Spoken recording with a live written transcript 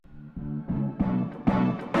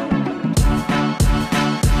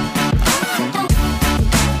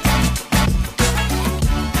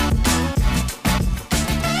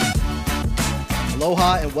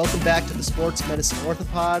Aloha and welcome back to the Sports Medicine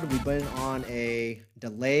Orthopod. We've been on a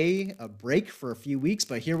break for a few weeks,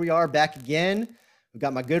 but here we are back again. We've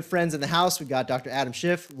got my good friends in the house. We've got Dr. Adam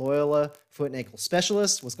Schiff, Loyola Foot and Ankle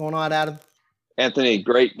Specialist. What's going on, Adam? Anthony,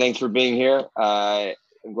 great. Thanks for being here. I'm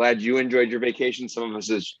glad you enjoyed your vacation. Some of us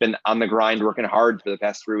have been on the grind, working hard for the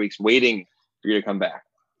past 3 weeks, waiting for you to come back.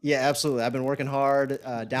 Yeah, absolutely. I've been working hard,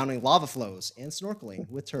 downing lava flows and snorkeling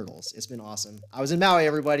with turtles. It's been awesome. I was in Maui,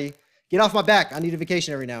 everybody. Get off my back. I need a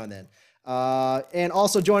vacation every now and then. And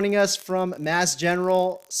also joining us from Mass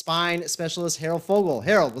General spine specialist, Harold Fogel.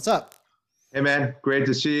 Harold, what's up? Hey, man. Great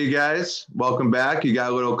to see you guys. Welcome back. You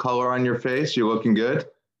got a little color on your face. You're looking good.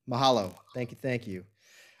 Mahalo. Thank you. Thank you.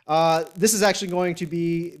 This is actually going to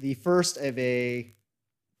be the first of a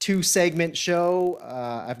 2-segment show.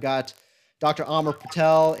 I've got Dr. Amar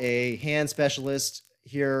Patel, a hand specialist,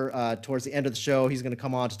 here towards the end of the show. He's going to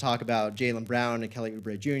come on to talk about Jaylen Brown and Kelly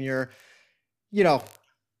Oubre Jr. You know,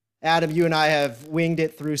 Adam, you and I have winged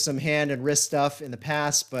it through some hand and wrist stuff in the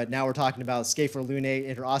past, but now we're talking about scapholunate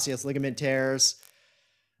interosseous ligament tears.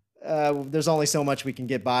 There's only so much we can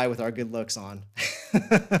get by with our good looks on.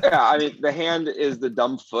 Yeah, I mean, the hand is the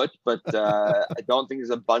dumb foot, but I don't think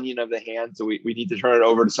it's a bunion of the hand, so we need to turn it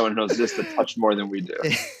over to someone who knows just a touch more than we do.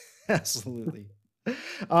 Absolutely.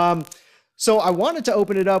 So I wanted to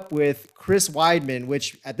open it up with Chris Weidman,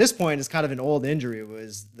 which at this point is kind of an old injury. It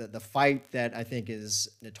was the fight that I think is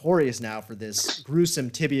notorious now for this gruesome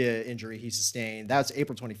tibia injury he sustained. That's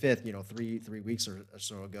April 25th, three weeks or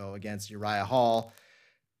so ago against Uriah Hall.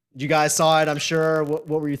 You guys saw it, I'm sure. What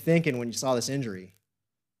were you thinking when you saw this injury?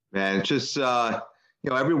 Man, it's just,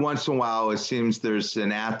 every once in a while, it seems there's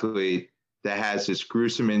an athlete that has this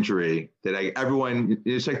gruesome injury that everyone,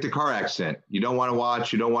 it's like the car accident. You don't want to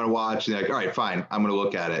watch. And you're like, all right, fine. I'm going to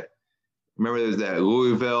look at it. Remember there's that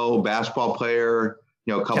Louisville basketball player,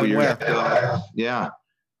 a couple years ago. Yeah.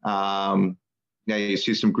 You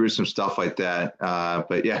see some gruesome stuff like that.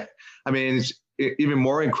 But yeah, I mean, it's even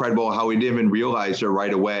more incredible how he didn't even realize it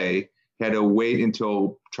right away. He had to wait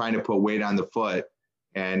until trying to put weight on the foot,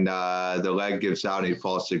 and the leg gives out and he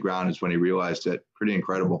falls to the ground is when he realized it. Pretty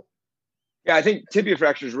incredible. Yeah, I think tibia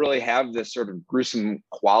fractures really have this sort of gruesome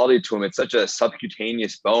quality to them. It's such a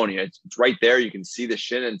subcutaneous bone. It's right there. You can see the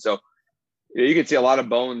shin. And so you can see a lot of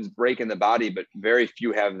bones break in the body, but very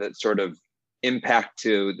few have that sort of impact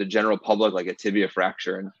to the general public like a tibia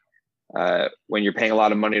fracture. And when you're paying a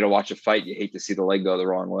lot of money to watch a fight, you hate to see the leg go the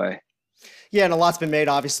wrong way. Yeah, and a lot's been made,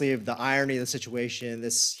 obviously, of the irony of the situation.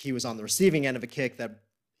 He was on the receiving end of a kick that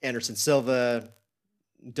Anderson Silva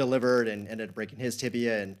delivered and ended up breaking his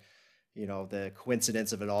tibia, and the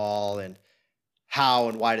coincidence of it all and how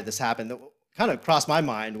and why did this happen. That kind of crossed my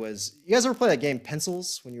mind was, you guys ever play that game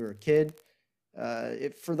Pencils when you were a kid?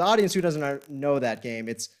 For the audience who doesn't know that game,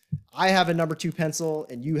 it's I have a number 2 pencil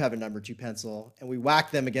and you have a number 2 pencil, and we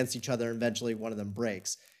whack them against each other, and eventually one of them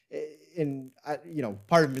breaks. And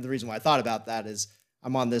part of the reason why I thought about that is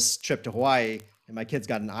I'm on this trip to Hawaii and my kid's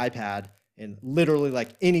got an iPad, and literally like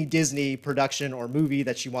any Disney production or movie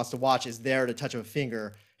that she wants to watch is there at a touch of a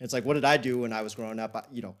finger. And it's like, what did I do when I was growing up?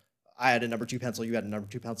 I had a number 2 pencil, you had a number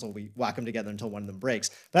 2 pencil. We whack them together until one of them breaks.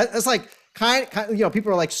 But that's like kind of,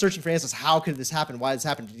 people are like searching for answers. How could this happen? Why did this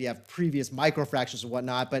happen? Did you have previous microfractures or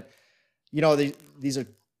whatnot? But these are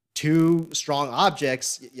 2 strong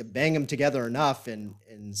objects. You bang them together enough, and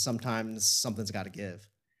sometimes something's got to give.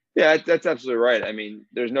 Yeah, that's absolutely right. I mean,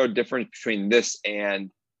 there's no difference between this and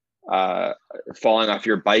falling off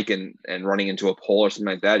your bike and running into a pole or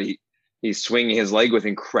something like that. He's swinging his leg with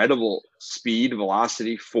incredible speed,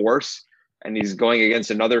 velocity, force, and he's going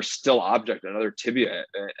against another still object, another tibia,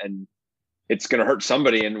 and it's going to hurt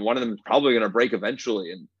somebody, and one of them is probably going to break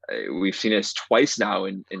eventually. And we've seen this twice now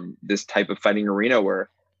in this type of fighting arena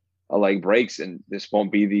where a leg breaks, and this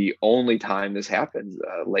won't be the only time this happens.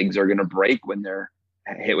 Legs are going to break when they're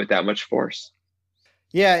hit with that much force.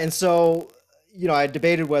 Yeah, and so I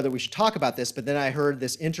debated whether we should talk about this, but then I heard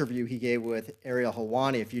this interview he gave with Ariel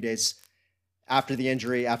Helwani a few days after the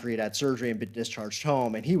injury, after he'd had surgery and been discharged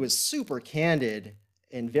home. And he was super candid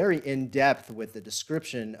and very in-depth with the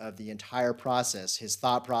description of the entire process, his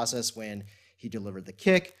thought process when he delivered the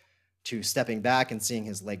kick, to stepping back and seeing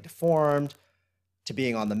his leg deformed, to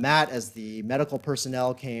being on the mat as the medical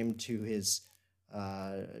personnel came to his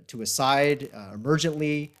side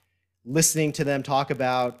emergently, listening to them talk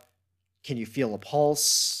about, can you feel a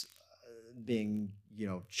pulse, being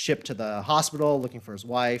shipped to the hospital, looking for his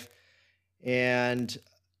wife. And,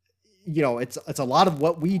 it's a lot of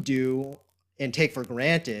what we do and take for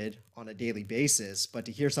granted on a daily basis, but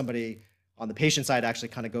to hear somebody on the patient side actually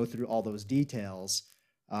kind of go through all those details,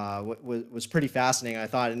 was pretty fascinating, I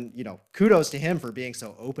thought. And, kudos to him for being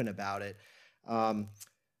so open about it.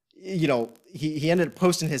 He ended up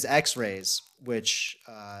posting his x-rays, which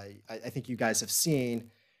I think you guys have seen.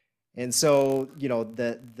 And so,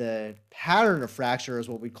 the pattern of fracture is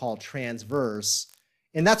what we call transverse.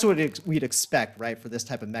 And that's what we'd expect, right, for this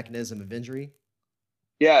type of mechanism of injury?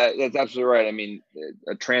 Yeah, that's absolutely right. I mean,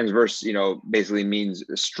 a transverse, basically means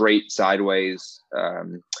straight sideways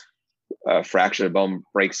fracture. The bone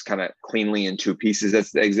breaks kind of cleanly in two pieces.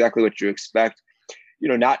 That's exactly what you expect.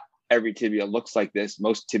 Not every tibia looks like this.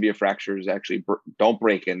 Most tibia fractures actually don't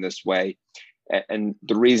break in this way. And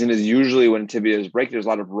the reason is usually when tibia is break, there's a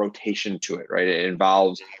lot of rotation to it, right? It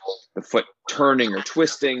involves the foot turning or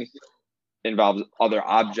twisting, involves other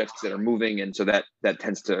objects that are moving. And so that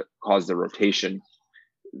tends to cause the rotation.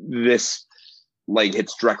 This leg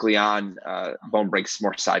hits directly on, bone breaks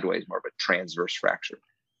more sideways, more of a transverse fracture.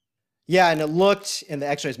 Yeah, and it looked, and the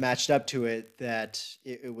x-rays matched up to it, that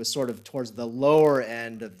it was sort of towards the lower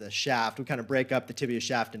end of the shaft. We kind of break up the tibia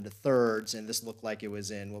shaft into thirds, and this looked like it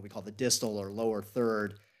was in what we call the distal or lower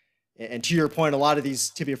third. And to your point, a lot of these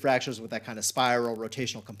tibia fractures with that kind of spiral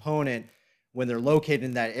rotational component, when they're located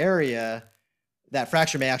in that area, that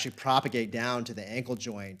fracture may actually propagate down to the ankle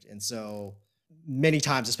joint. And so many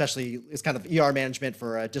times, especially it's kind of ER management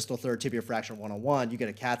for a distal third tibia fracture 101, you get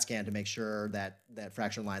a CAT scan to make sure that that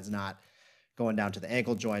fracture line's not going down to the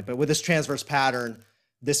ankle joint. But with this transverse pattern,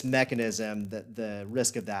 this mechanism, the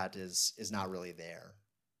risk of that is not really there.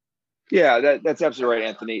 Yeah, that's absolutely right,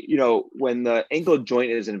 Anthony. When the ankle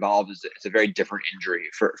joint is involved, it's a very different injury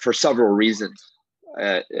for several reasons.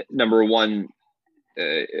 Number one,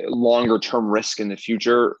 longer term risk in the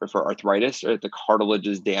future for arthritis, right? The cartilage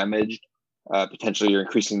is damaged. Potentially you're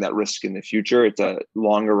increasing that risk in the future. It's a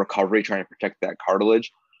longer recovery trying to protect that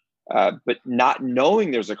cartilage. But not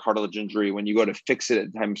knowing there's a cartilage injury, when you go to fix it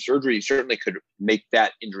at the time of surgery, you certainly could make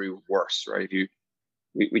that injury worse, right?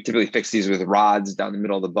 We typically fix these with rods down the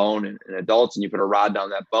middle of the bone in adults, and you put a rod down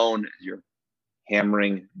that bone, as you're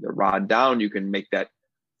hammering the rod down, you can make that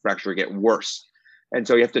fracture get worse. And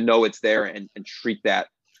so you have to know it's there and treat that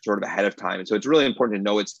sort of ahead of time. And so it's really important to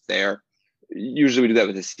know it's there. Usually we do that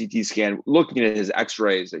with a CT scan. Looking at his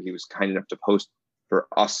x-rays that he was kind enough to post for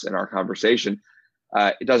us in our conversation,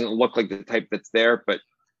 it doesn't look like the type that's there, but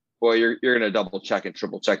boy, you're going to double check and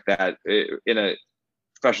triple check that in a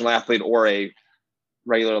professional athlete or a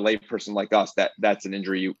regular lay person like us, that's an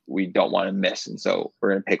injury we don't want to miss. And so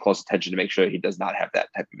we're going to pay close attention to make sure he does not have that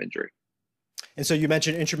type of injury. And so you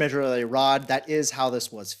mentioned intramedullary rod. That is how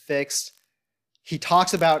this was fixed. He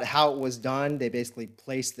talks about how it was done. They basically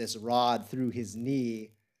placed this rod through his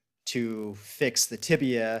knee to fix the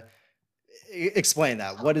tibia. Explain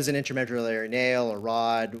that. What is an intramedullary nail or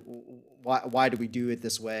rod? Why do we do it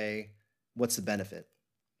this way? What's the benefit?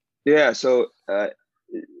 Yeah, so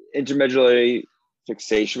intramedullary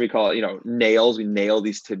fixation, we call it, nails. We nail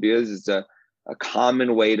these tibias. It's a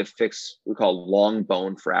common way to fix what we call long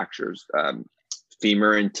bone fractures,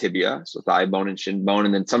 femur and tibia, so thigh bone and shin bone,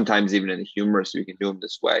 and then sometimes even in the humerus, we can do them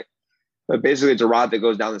this way. But basically, it's a rod that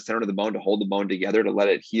goes down the center of the bone to hold the bone together to let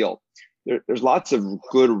it heal. There's lots of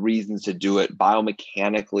good reasons to do it.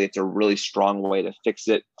 Biomechanically, it's a really strong way to fix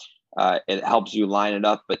it. It helps you line it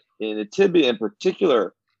up. But in the tibia in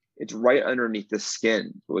particular, it's right underneath the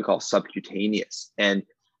skin, what we call subcutaneous. And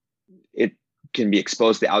it can be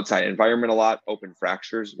exposed to the outside environment a lot, open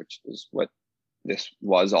fractures, which is what this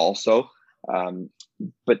was also.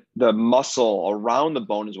 But the muscle around the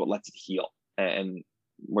bone is what lets it heal and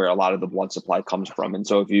where a lot of the blood supply comes from. And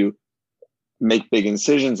so if you make big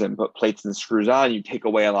incisions and put plates and screws on, you take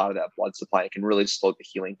away a lot of that blood supply. It can really slow the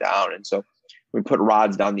healing down. And so when we put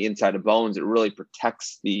rods down the inside of bones, it really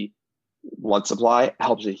protects the blood supply,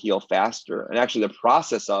 helps it heal faster. And actually the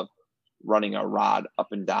process of running a rod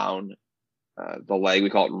up and down the leg, we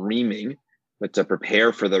call it reaming, but to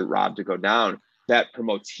prepare for the rod to go down, that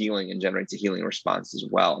promotes healing and generates a healing response as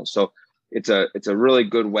well. So it's a really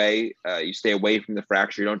good way. You stay away from the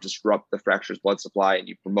fracture. You don't disrupt the fracture's blood supply, and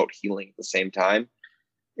you promote healing at the same time.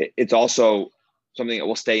 It's also something that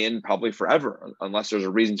will stay in probably forever. Unless there's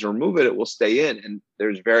a reason to remove it, it will stay in. And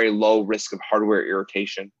there's very low risk of hardware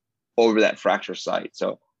irritation over that fracture site.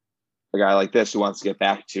 So a guy like this who wants to get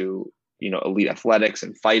back to, elite athletics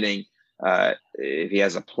and fighting, if he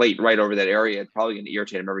has a plate right over that area, it's probably going to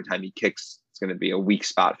irritate him every time he kicks. It's going to be a weak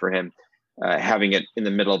spot for him. Having it in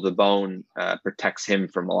the middle of the bone protects him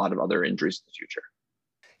from a lot of other injuries in the future.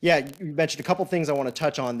 Yeah, you mentioned a couple things I want to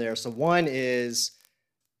touch on there. So one is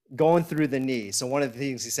going through the knee. So one of the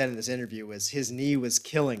things he said in this interview was his knee was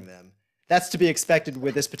killing them. That's to be expected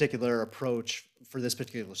with this particular approach for this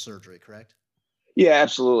particular surgery, correct? Yeah,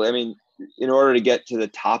 absolutely. I mean, in order to get to the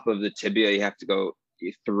top of the tibia, you have to go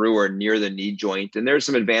through or near the knee joint. And there's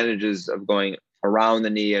some advantages of going around the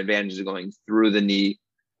knee, advantages of going through the knee.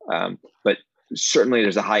 But certainly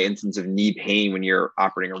there's a high incidence of knee pain when you're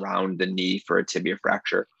operating around the knee for a tibia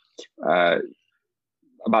fracture.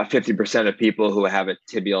 About 50% of people who have a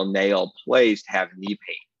tibial nail placed have knee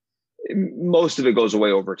pain. Most of it goes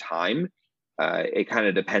away over time. It kind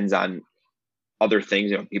of depends on other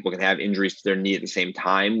things. People can have injuries to their knee at the same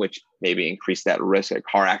time, which maybe increase that risk. Like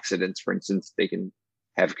car accidents, for instance, they can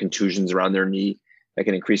have contusions around their knee that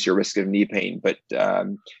can increase your risk of knee pain. But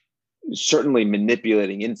certainly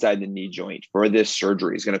manipulating inside the knee joint for this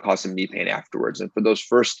surgery is going to cause some knee pain afterwards. And for those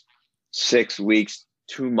first 6 weeks,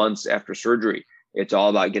 2 months after surgery, it's all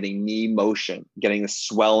about getting knee motion, getting the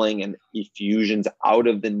swelling and effusions out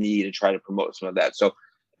of the knee to try to promote some of that. So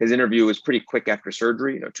his interview was pretty quick after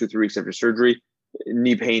surgery, 2-3 weeks after surgery.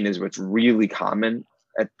 Knee pain is what's really common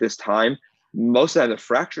at this time. Most of the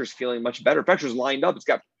fracture is feeling much better. Fracture's lined up. It's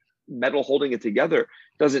got metal holding it together.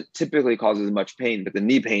 Doesn't typically cause as much pain, but the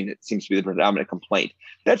knee pain, it seems to be the predominant complaint.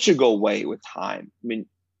 That should go away with time. I mean,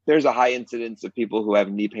 there's a high incidence of people who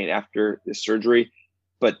have knee pain after this surgery,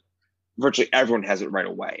 but virtually everyone has it right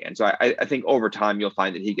away. And so I think over time, you'll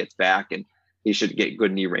find that he gets back and he should get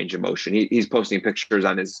good knee range of motion. He's posting pictures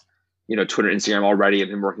on his, Twitter, Instagram already of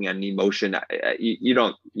him working on knee motion. You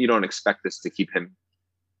don't expect this to keep him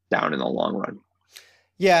down in the long run.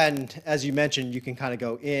 Yeah, and as you mentioned, you can kind of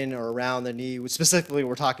go in or around the knee. Specifically, what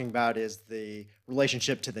we're talking about is the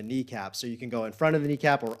relationship to the kneecap. So you can go in front of the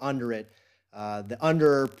kneecap or under it. The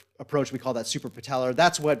under approach, we call that suprapatellar.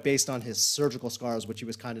 That's what, based on his surgical scars, which he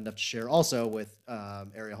was kind enough to share also with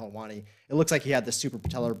Ariel Helwani, it looks like he had the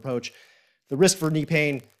suprapatellar approach. The risk for knee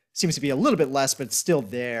pain seems to be a little bit less, but it's still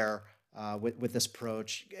there with this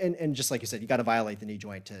approach. And just like you said, you got to violate the knee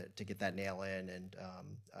joint to get that nail in, and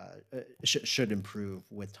it should improve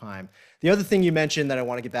with time. The other thing you mentioned that I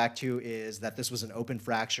want to get back to is that this was an open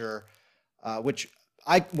fracture, which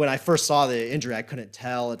when I first saw the injury, I couldn't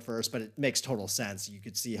tell at first, but it makes total sense. You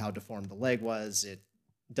could see how deformed the leg was. It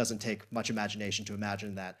doesn't take much imagination to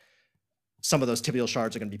imagine that some of those tibial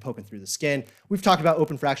shards are going to be poking through the skin. We've talked about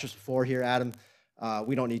open fractures before here, Adam.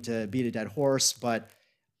 We don't need to beat a dead horse, but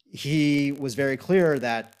he was very clear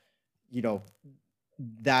that,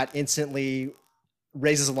 that instantly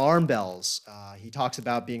raises alarm bells. He talks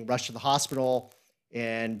about being rushed to the hospital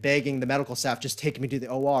and begging the medical staff, just take me to the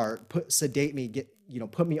OR, sedate me,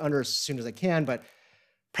 put me under as soon as I can. But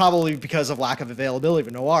probably because of lack of availability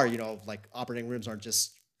of an OR, like operating rooms aren't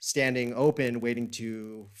just standing open waiting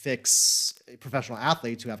to fix professional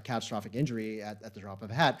athletes who have catastrophic injury at the drop of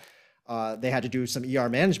a hat. They had to do some ER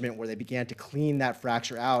management where they began to clean that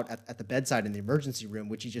fracture out at the bedside in the emergency room,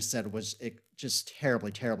 which he just said was just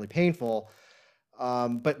terribly, terribly painful.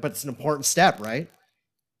 But it's an important step, right?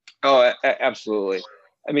 Oh, absolutely.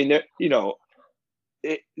 I mean, the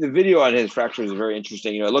video on his fracture is very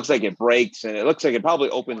interesting. It looks like it breaks, and it looks like it probably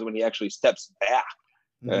opens when he actually steps back.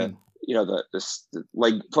 Mm-hmm.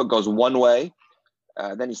 The foot goes one way,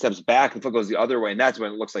 then he steps back, the foot goes the other way, and that's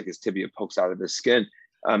when it looks like his tibia pokes out of his skin.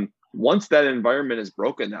 Once that environment is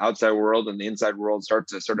broken, the outside world and the inside world start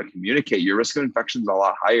to sort of communicate. Your risk of infection is a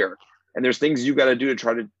lot higher. And there's things you got to do to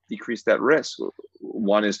try to decrease that risk.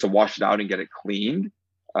 One is to wash it out and get it cleaned.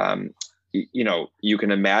 You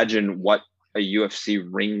can imagine what a UFC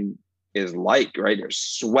ring is like, right? There's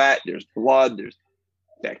sweat, there's blood, there's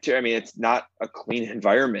bacteria. I mean, it's not a clean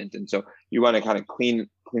environment. And so you want to kind of clean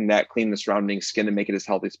the surrounding skin and make it as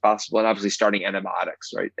healthy as possible. And obviously starting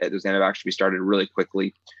antibiotics, right? Those antibiotics should be started really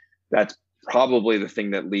quickly. That's probably the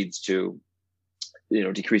thing that leads to,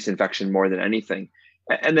 decreased infection more than anything.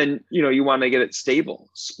 And then, you want to get it stable,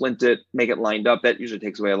 splint it, make it lined up. That usually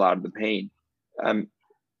takes away a lot of the pain.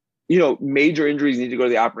 Major injuries need to go to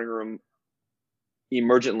the operating room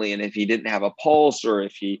emergently. And if he didn't have a pulse, or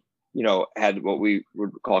if he, had what we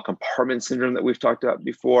would call compartment syndrome that we've talked about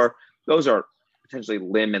before, those are potentially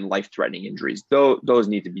limb and life-threatening injuries. Those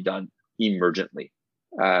need to be done emergently.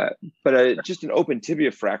 But just an open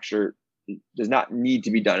tibia fracture does not need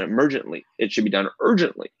to be done emergently. It should be done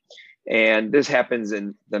urgently. And this happens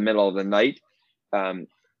in the middle of the night.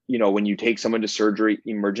 When you take someone to surgery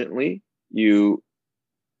emergently,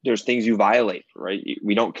 there's things you violate, right?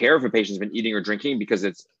 We don't care if a patient's been eating or drinking because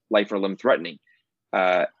it's life or limb threatening.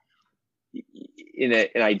 In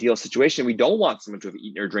an ideal situation, we don't want someone to have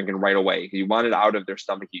eaten or drinking right away. You want it out of their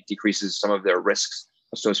stomach. It decreases some of their risks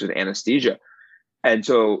associated with anesthesia. And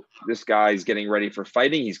so this guy's getting ready for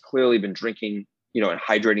fighting. He's clearly been drinking, and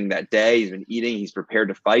hydrating that day. He's been eating. He's prepared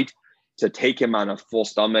to fight. To take him on a full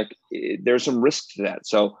stomach, there's some risk to that.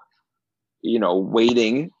 So,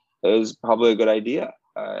 waiting is probably a good idea,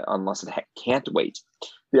 unless it can't wait.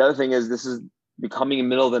 The other thing is this is becoming a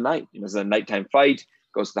middle of the night. It's a nighttime fight,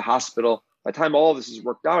 goes to the hospital. By the time all of this is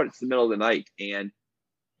worked out, it's the middle of the night. And,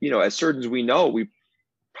 as surgeons, we know we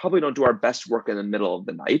probably don't do our best work in the middle of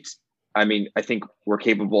the night. I mean, I think we're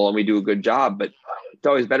capable and we do a good job, but it's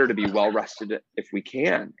always better to be well rested if we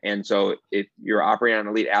can. And so if you're operating on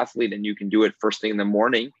an elite athlete and you can do it first thing in the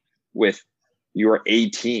morning with your A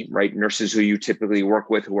team, right? Nurses who you typically work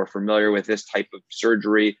with, who are familiar with this type of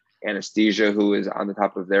surgery, anesthesia, who is on the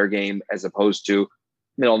top of their game, as opposed to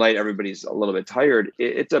middle of the night, everybody's a little bit tired.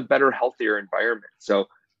 It's a better, healthier environment. So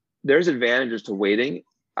there's advantages to waiting.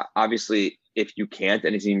 Obviously, if you can't,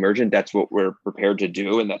 anything emergent, that's what we're prepared to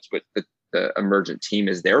do. And that's what the emergent team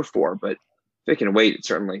is there for. But if it can wait, it's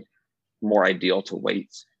certainly more ideal to wait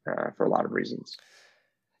for a lot of reasons.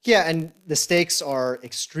 Yeah, and the stakes are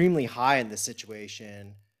extremely high in this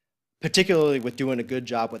situation, particularly with doing a good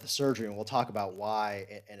job with the surgery. And we'll talk about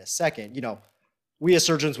why in a second. We as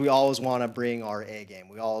surgeons, we always want to bring our A game.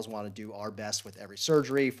 We always want to do our best with every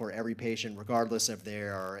surgery for every patient, regardless if they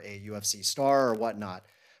are a UFC star or whatnot.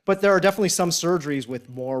 But there are definitely some surgeries with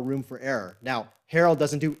more room for error. Now, Harold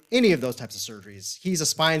doesn't do any of those types of surgeries. He's a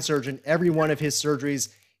spine surgeon. Every one of his surgeries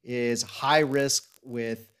is high risk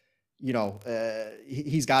with,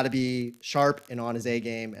 he's got to be sharp and on his A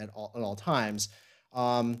game at all times.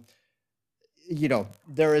 There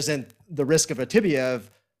isn't the risk of a tibia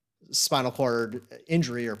of spinal cord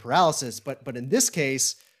injury or paralysis, but in this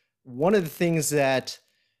case, one of the things that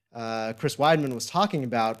Chris Weidman was talking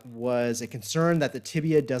about was a concern that the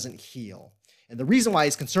tibia doesn't heal. And the reason why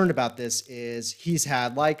he's concerned about this is he's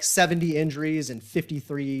had like 70 injuries and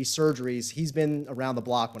 53 surgeries. He's been around the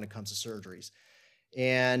block when it comes to surgeries.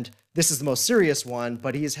 And this is the most serious one,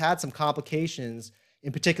 but he has had some complications,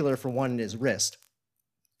 in particular for one in his wrist.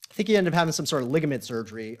 I think he ended up having some sort of ligament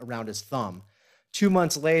surgery around his thumb. 2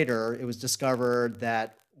 months later, it was discovered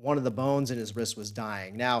that one of the bones in his wrist was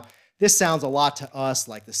dying. Now, this sounds a lot to us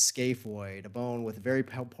like the scaphoid, a bone with a very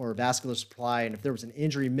poor vascular supply. And if there was an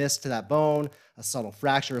injury missed to that bone, a subtle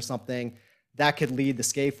fracture or something, that could lead the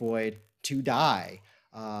scaphoid to die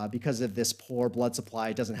because of this poor blood supply.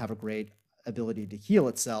 It doesn't have a great ability to heal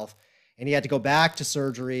itself. And he had to go back to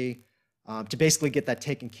surgery to basically get that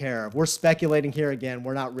taken care of. We're speculating here again.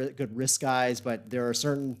 We're not good risk guys, but there are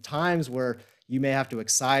certain times where you may have to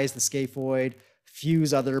excise the scaphoid,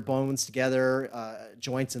 fuse other bones together,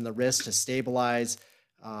 joints in the wrist to stabilize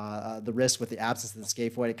the wrist with the absence of the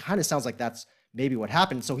scaphoid. It kind of sounds like that's maybe what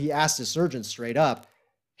happened. So he asked his surgeon straight up,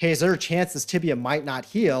 hey, is there a chance this tibia might not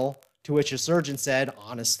heal? To which his surgeon said,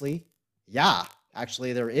 honestly, yeah,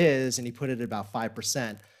 actually there is. And he put it at about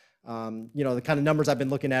 5%. The kind of numbers I've been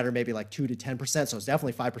looking at are maybe like 2 to 10%. So it's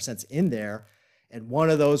definitely 5% in there. And one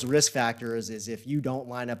of those risk factors is if you don't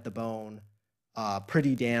line up the bone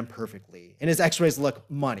pretty damn perfectly. And his x-rays look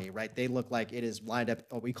money, right? They look like it is lined up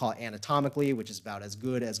what we call anatomically, which is about as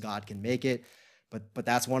good as God can make it. But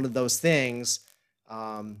that's one of those things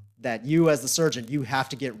that you as the surgeon, you have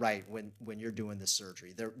to get right when you're doing this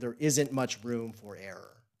surgery. There isn't much room for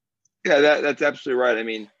error. Yeah, that's absolutely right. I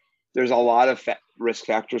mean, there's a lot of risk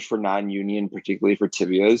factors for non-union, particularly for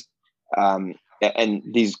tibias. And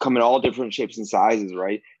these come in all different shapes and sizes,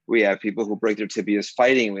 right? We have people who break their tibias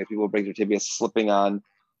fighting. We have people who break their tibias slipping on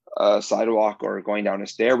a sidewalk or going down a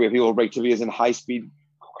stair. We have people who break tibias in high-speed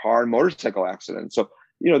car and motorcycle accidents. So,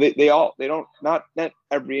 not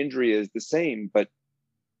every injury is the same, but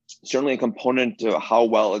certainly a component to how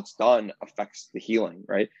well it's done affects the healing,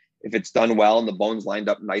 right? If it's done well and the bones lined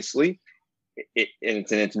up nicely, and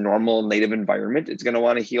it's in its normal native environment, it's going to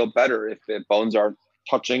want to heal better. If the bones are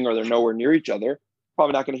touching or they're nowhere near each other,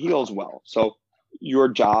 probably not going to heal as well. So your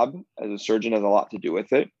job as a surgeon has a lot to do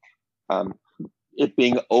with it. It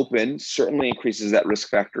being open certainly increases that risk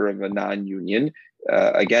factor of a non-union.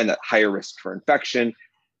 Again, at higher risk for infection.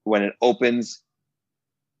 When it opens,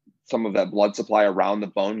 some of that blood supply around the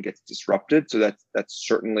bone gets disrupted. So that's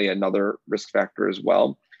certainly another risk factor as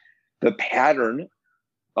well. The pattern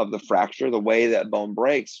of the fracture, the way that bone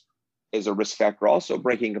breaks, is a risk factor also.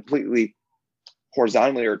 Breaking completely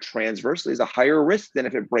horizontally or transversely is a higher risk than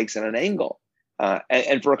if it breaks at an angle.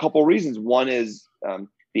 And for a couple of reasons. One is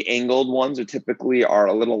the angled ones are typically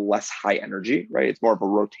a little less high energy, right? It's more of a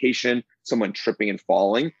rotation, someone tripping and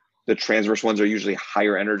falling. The transverse ones are usually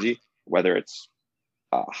higher energy, whether it's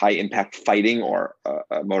high impact fighting or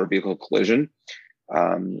a motor vehicle collision.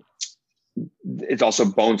 It's also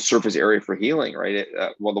bone surface area for healing, right?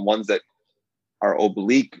 The ones that are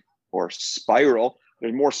oblique or spiral,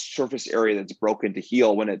 there's more surface area that's broken to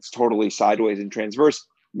heal. When it's totally sideways and transverse,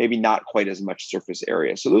 maybe not quite as much surface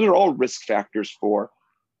area. So those are all risk factors for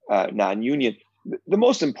non-union. The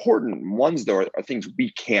most important ones, though, are things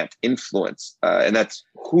we can't influence, and that's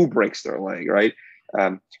who breaks their leg, right?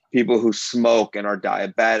 People who smoke and are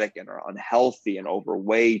diabetic and are unhealthy and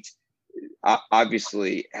overweight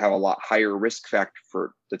obviously have a lot higher risk factor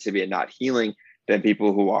for the tibia not healing than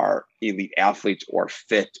people who are elite athletes or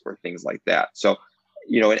fit or things like that. So,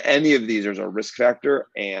 in any of these, there's a risk factor,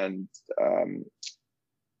 and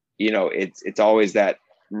it's always that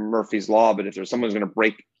Murphy's Law. But if there's someone who's going to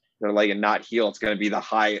break their leg and not heal, it's going to be the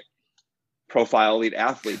high profile elite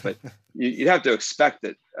athlete. But you'd have to expect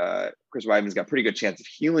that Chris Weidman's got a pretty good chance of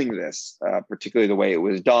healing this, particularly the way it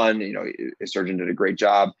was done. His surgeon did a great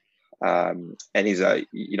job. And he's a,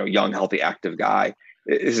 young, healthy, active guy.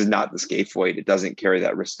 This is not the scaphoid. It doesn't carry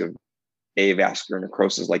that risk of avascular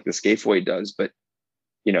necrosis like the scaphoid does. But,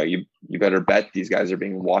 you better bet these guys are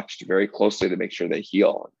being watched very closely to make sure they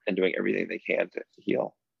heal and doing everything they can to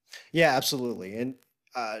heal. Yeah, absolutely. And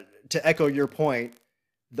to echo your point,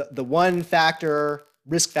 the one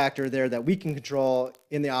risk factor there that we can control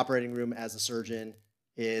in the operating room as a surgeon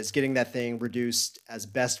is getting that thing reduced as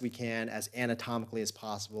best we can, as anatomically as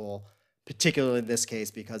possible, particularly in this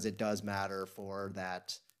case, because it does matter for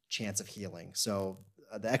that chance of healing. So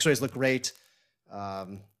the x-rays look great.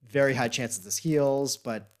 Very high chances this heals,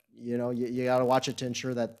 but you got to watch it to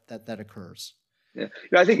ensure that occurs. Yeah,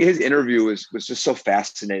 I think his interview was just so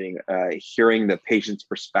fascinating, hearing the patient's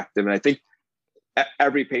perspective. And I think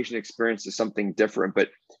every patient experience is something different, but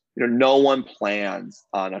no one plans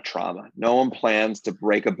on a trauma. No one plans to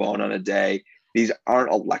break a bone on a day. These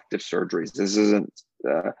aren't elective surgeries. This isn't,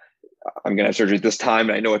 I'm going to have surgery at this time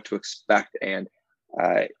and I know what to expect. And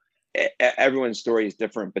everyone's story is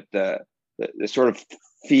different, but the sort of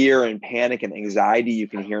fear and panic and anxiety you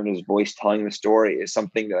can hear in his voice telling the story is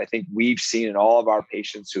something that I think we've seen in all of our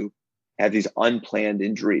patients who have these unplanned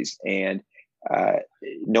injuries. And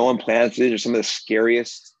no one plans. These are some of the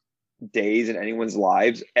scariest days in anyone's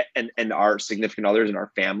lives and our significant others and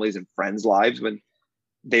our families and friends' lives when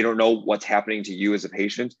they don't know what's happening to you as a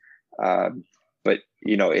patient. But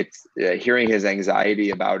it's hearing his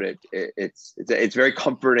anxiety about it. It's very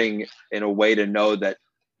comforting in a way to know that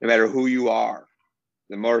no matter who you are,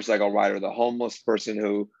 the motorcycle rider, the homeless person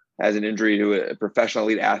who has an injury to a professional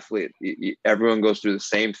elite athlete, everyone goes through the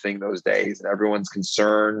same thing those days, and everyone's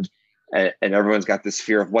concerned, and everyone's got this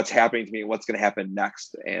fear of what's happening to me, what's going to happen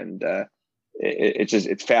next. And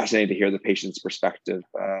it's fascinating to hear the patient's perspective,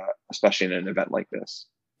 especially in an event like this.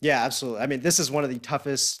 Yeah, absolutely. I mean, this is one of the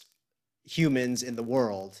toughest humans in the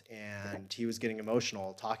world, and he was getting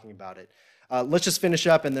emotional talking about it. Let's just finish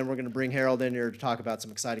up, and then we're going to bring Harold in here to talk about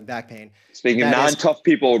some exciting back pain. Speaking of non-tough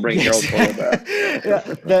people, we'll bring Harold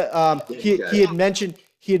back. He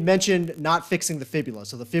had mentioned not fixing the fibula,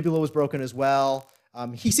 so the fibula was broken as well.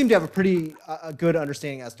 He seemed to have a pretty good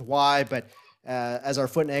understanding as to why, but as our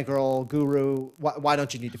foot and ankle guru, why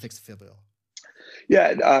don't you need to fix the fibula?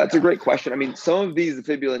 Yeah, it's a great question. I mean, some of these, the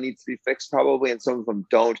fibula needs to be fixed probably, and some of them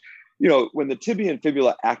don't. When the tibia and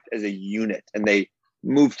fibula act as a unit and they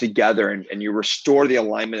move together and you restore the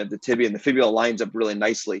alignment of the tibia and the fibula lines up really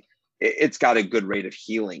nicely, it's got a good rate of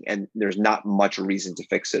healing and there's not much reason to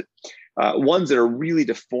fix it. Ones that are really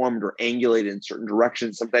deformed or angulated in certain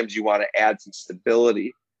directions, sometimes you want to add some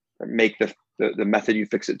stability or make the method you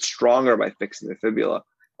fix it stronger by fixing the fibula.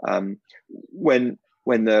 When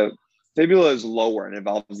the fibula is lower and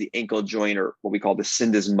involves the ankle joint, or what we call the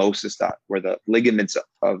syndesmosis, where the ligaments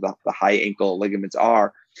of the high ankle ligaments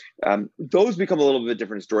are, those become a little bit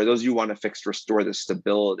different story. Those you want to fix to restore the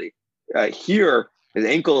stability. Here, his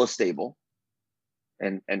ankle is stable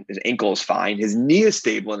and his ankle is fine. His knee is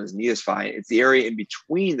stable and his knee is fine. It's the area in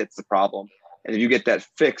between that's the problem. And if you get that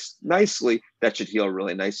fixed nicely, that should heal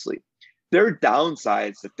really nicely. There are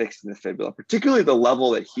downsides to fixing the fibula, particularly the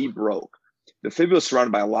level that he broke. The fibula is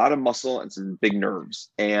surrounded by a lot of muscle and some big nerves.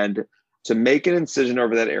 And to make an incision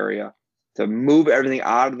over that area, to move everything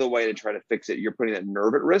out of the way to try to fix it, you're putting that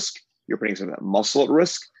nerve at risk. You're putting some of that muscle at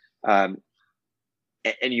risk. And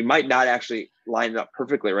you might not actually line it up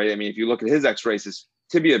perfectly, right? I mean, if you look at his x-rays, his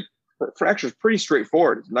tibia fracture is pretty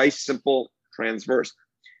straightforward. It's nice, simple, transverse.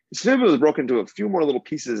 His fibula is broken into a few more little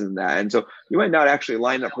pieces than that. And so you might not actually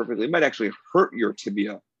line it up perfectly. It might actually hurt your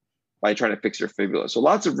tibia by trying to fix your fibula. So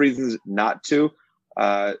lots of reasons not to.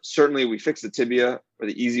 Certainly we fix the tibia, or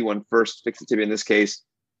the easy one first, fix the tibia in this case,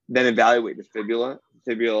 then evaluate the fibula.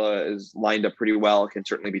 The fibula is lined up pretty well, can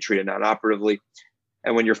certainly be treated non-operatively.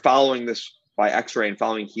 And when you're following this by x-ray and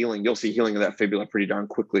following healing, you'll see healing of that fibula pretty darn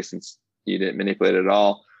quickly since you didn't manipulate it at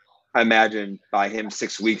all. I imagine by him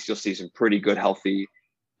 6 weeks, you'll see some pretty good healthy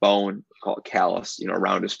bone call it callus,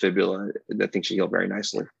 around his fibula that things should heal very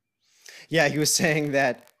nicely. Yeah, he was saying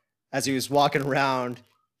that as he was walking around,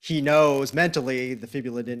 he knows mentally the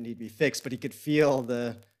fibula didn't need to be fixed, but he could feel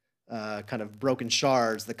the kind of broken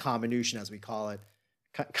shards, the comminution, as we call it,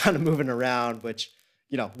 kind of moving around, which,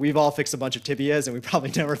 we've all fixed a bunch of tibias and we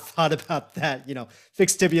probably never thought about that,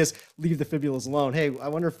 fix tibias, leave the fibulas alone. Hey, I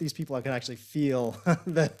wonder if these people can actually feel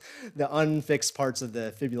the unfixed parts of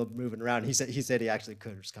the fibula moving around. He said he actually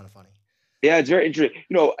could, which is kind of funny. Yeah, it's very interesting.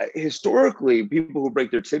 Historically, people who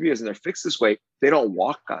break their tibias and they're fixed this way, they don't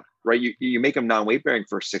walk on it, right? You make them non-weight bearing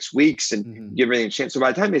for 6 weeks and give everything a chance. So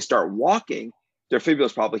by the time they start walking, their fibula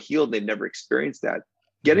is probably healed. They've never experienced that.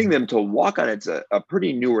 Getting them to walk on it's a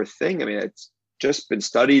pretty newer thing. I mean, it's just been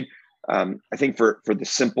studied. I think for the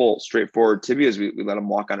simple, straightforward tibias, we let them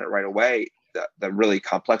walk on it right away. The really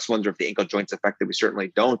complex ones, or if the ankle joint's affected, we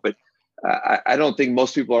certainly don't. But I don't think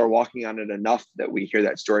most people are walking on it enough that we hear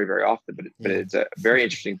that story very often. But it's a very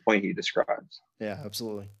interesting point he describes. Yeah,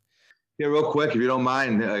 absolutely. Yeah, real quick, if you don't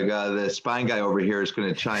mind, the spine guy over here is going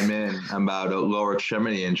to chime in about a lower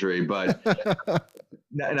extremity injury. But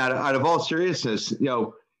out of all seriousness,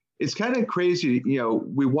 it's kind of crazy.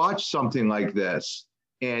 We watch something like this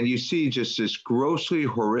and you see just this grossly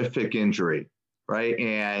horrific injury, right?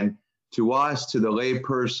 And to us, to the lay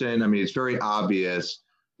person, I mean, it's very obvious.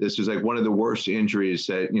 This is like one of the worst injuries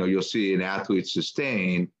that, you'll see an athlete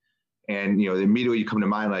sustain. And, immediately you come to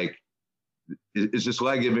mind, like, is this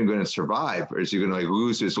leg even going to survive? Or is he going to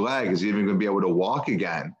lose his leg? Is he even going to be able to walk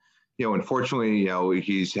again? Unfortunately,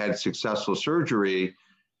 he's had successful surgery.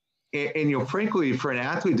 And frankly, for an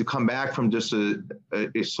athlete to come back from just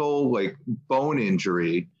a sole bone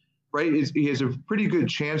injury, right, he has a pretty good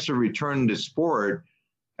chance to return to sport.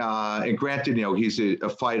 And granted, he's a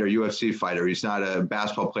fighter, UFC fighter. He's not a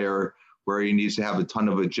basketball player where he needs to have a ton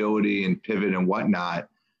of agility and pivot and whatnot.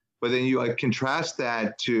 But then you contrast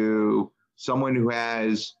that to someone who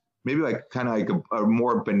has maybe a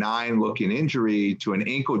more benign looking injury to an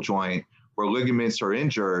ankle joint where ligaments are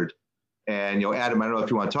injured. And, Adam, I don't know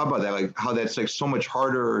if you want to talk about that, how that's so much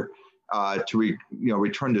harder to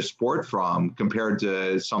return to sport from compared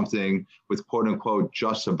to something with quote unquote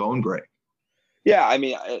just a bone break. Yeah, I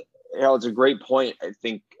mean, Harold, it's a great point. I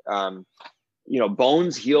think,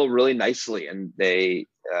 bones heal really nicely, and they,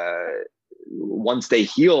 once they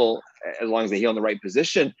heal, as long as they heal in the right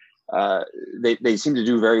position, they seem to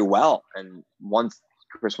do very well. And once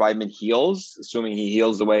Chris Weidman heals, assuming he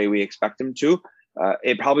heals the way we expect him to,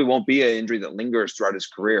 it probably won't be an injury that lingers throughout his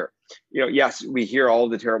career. Yes, we hear all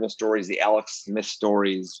the terrible stories, the Alex Smith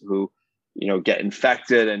stories, who get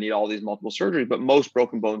infected and need all these multiple surgeries, but most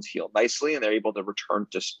broken bones heal nicely and they're able to return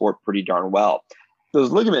to sport pretty darn well.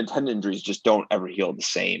 Those ligament tendon injuries just don't ever heal the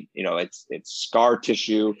same. It's scar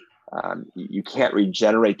tissue. You can't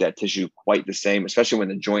regenerate that tissue quite the same, especially when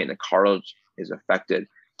the joint and the cartilage is affected.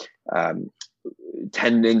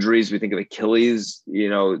 Tendon injuries, we think of Achilles,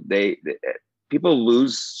 people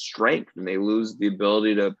lose strength and they lose the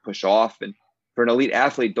ability to push off. And for an elite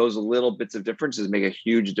athlete, those little bits of differences make a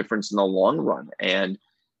huge difference in the long run. And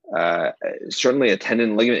certainly a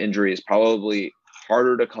tendon ligament injury is probably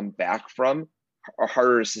harder to come back from, or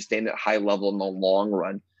harder to sustain at high level in the long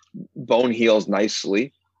run. Bone heals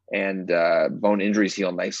nicely, and bone injuries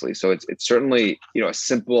heal nicely. So it's certainly, a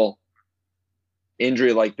simple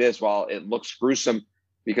injury like this, while it looks gruesome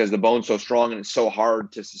because the bone's so strong and it's so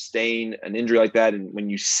hard to sustain an injury like that. And when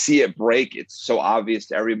you see it break, it's so obvious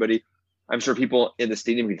to everybody. I'm sure people in the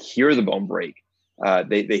stadium could hear the bone break.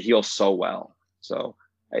 They heal so well. So,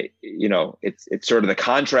 it's sort of the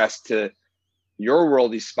contrast to your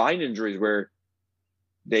world, these spine injuries where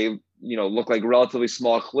they, look like relatively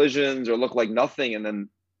small collisions or look like nothing. And then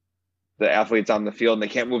the athlete's on the field and they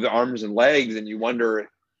can't move their arms and legs. And you wonder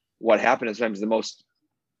what happened. And sometimes the most,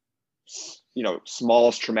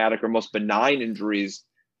 smallest traumatic or most benign injuries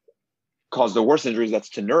cause the worst injuries. That's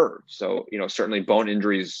to nerves. So, certainly bone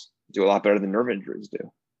injuries do a lot better than nerve injuries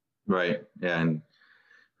do. Right. And,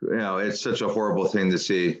 it's such a horrible thing to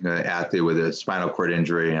see an athlete with a spinal cord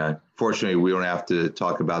injury. Fortunately, we don't have to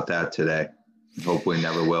talk about that today. Hopefully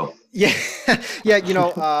never will. Yeah. Yeah.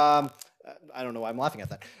 I don't know why I'm laughing at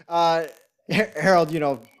that. Harold,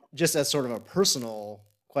 just as sort of a personal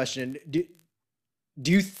question,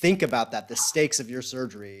 do you think about that, the stakes of your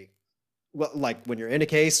surgery, well, like when you're in a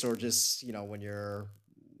case or just, when you're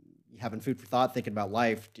having food for thought, thinking about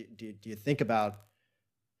life, do you think about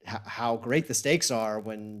how great the stakes are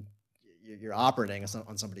when you're operating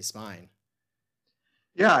on somebody's spine?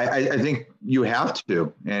 Yeah, I think you have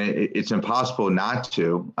to, and it's impossible not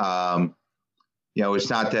to. It's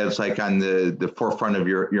not that it's on the forefront of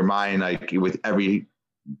your mind, with every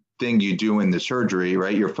thing you do in the surgery,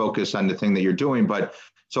 right? You're focused on the thing that you're doing, but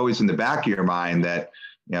it's always in the back of your mind that,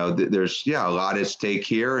 there's, a lot at stake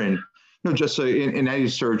here. And, just so in any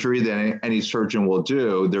surgery that any surgeon will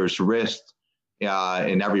do, there's risk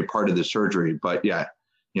in every part of the surgery. But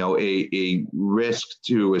a risk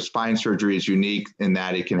to a spine surgery is unique in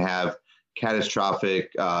that it can have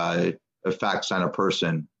catastrophic effects on a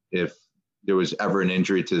person if there was ever an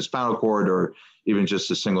injury to the spinal cord or even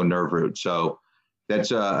just a single nerve root. So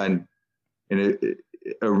that's a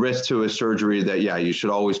risk to a surgery that, you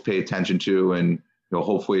should always pay attention to, and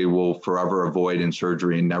hopefully we'll forever avoid in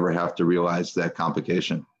surgery and never have to realize that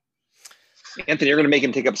complication. Anthony, you're going to make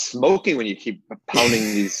him take up smoking when you keep pounding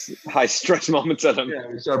these high stress moments at him. Yeah,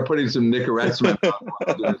 we start putting some Nicorette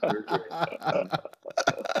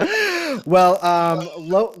on. Well,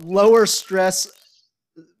 lower stress,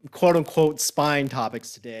 quote unquote, spine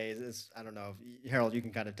topics today is, I don't know, Harold, you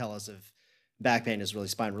can kind of tell us if back pain is really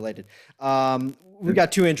spine related. We've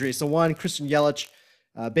got 2 injuries. So one, Christian Yelich,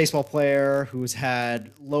 baseball player who's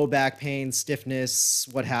had low back pain, stiffness,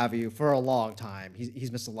 what have you, for a long time.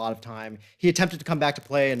 He's missed a lot of time. He attempted to come back to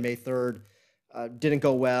play on May 3rd. Didn't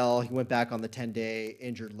go well. He went back on the 10-day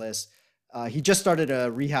injured list. He just started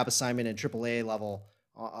a rehab assignment in AAA level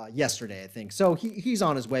yesterday, I think. So he's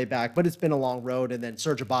on his way back, but it's been a long road. And then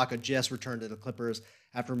Serge Ibaka just returned to the Clippers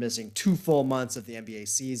after missing 2 full months of the NBA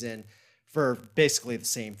season for basically the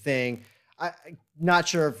same thing. I'm not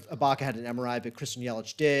sure if Ibaka had an MRI, but Christian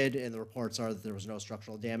Yelich did, and the reports are that there was no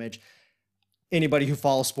structural damage. Anybody who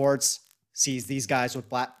follows sports sees these guys with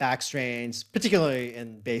back strains, particularly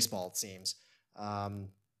in baseball, it seems.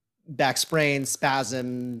 Back sprains,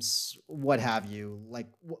 spasms, what have you. Like,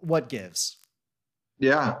 what gives?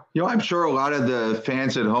 Yeah. I'm sure a lot of the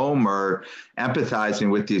fans at home are empathizing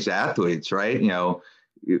with these athletes, right?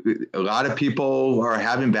 A lot of people are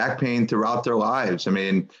having back pain throughout their lives. I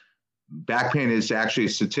mean, back pain is actually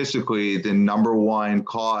statistically the number 1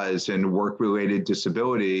 cause in work-related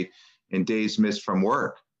disability in days missed from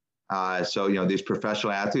work. So these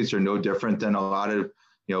professional athletes are no different than a lot of,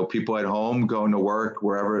 people at home going to work,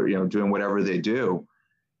 wherever, doing whatever they do.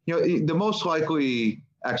 The most likely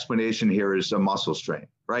explanation here is a muscle strain,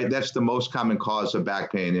 right? That's the most common cause of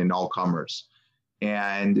back pain in all comers.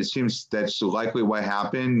 And it seems that's likely what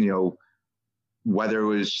happened, whether it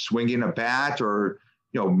was swinging a bat or,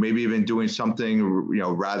 maybe even doing something,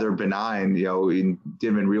 rather benign, and didn't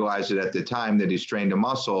even realize it at the time that he strained a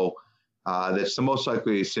muscle. That's the most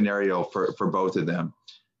likely scenario for both of them.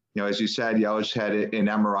 As you said, Yelich had an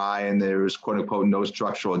MRI and there was quote unquote no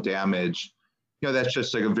structural damage. That's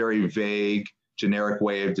just like a very vague, generic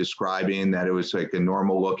way of describing that it was like a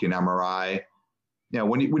normal looking MRI.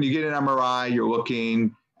 When you get an MRI, you're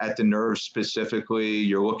looking at the nerve specifically.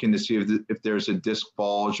 You're looking to see if there's a disc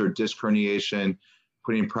bulge or disc herniation,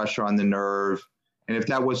 putting pressure on the nerve. And if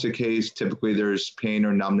that was the case, typically there's pain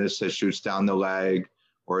or numbness that shoots down the leg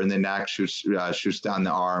or in the neck, shoots down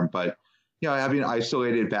the arm. But, having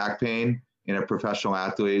isolated back pain in a professional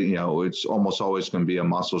athlete, it's almost always going to be a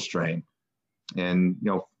muscle strain. And,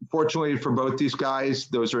 fortunately for both these guys,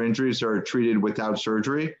 those are injuries that are treated without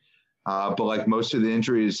surgery. But like most of the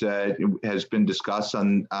injuries that has been discussed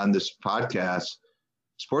on this podcast,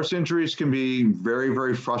 sports injuries can be very,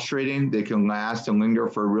 very frustrating. They can last and linger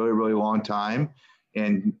for a really, really long time.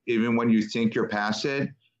 And even when you think you're past it,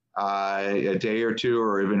 a day or two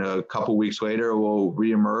or even a couple weeks later will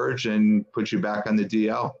reemerge and put you back on the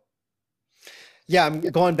DL. Yeah, I'm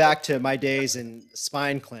going back to my days in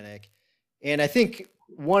spine clinic. And I think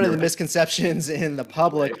one of the misconceptions in the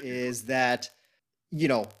public is that,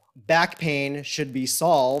 back pain should be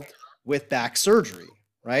solved with back surgery,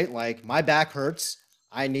 right? Like, my back hurts,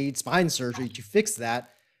 I need spine surgery to fix that.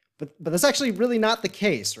 But that's actually really not the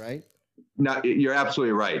case, right? No, you're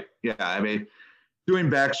absolutely right. Yeah, I mean, doing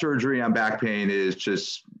back surgery on back pain is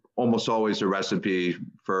just almost always a recipe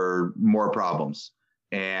for more problems.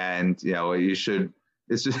 And, you should,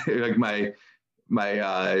 it's just like my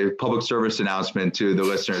public service announcement to the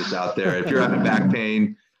listeners out there. If you're having back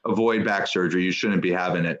pain, avoid back surgery. You shouldn't be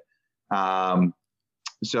having it.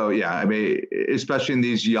 So yeah, I mean, especially in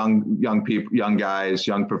these young people, young guys,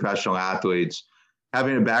 young professional athletes,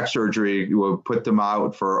 having a back surgery will put them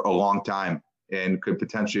out for a long time and could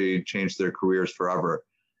potentially change their careers forever.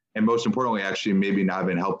 And most importantly, actually maybe not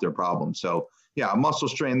even help their problem. So yeah, a muscle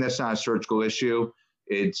strain, that's not a surgical issue.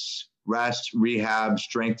 It's rest, rehab,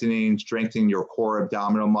 strengthening your core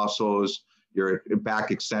abdominal muscles, your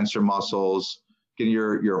back extensor muscles, getting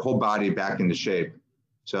your whole body back into shape.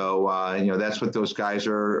 So, that's what those guys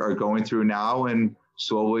are going through now and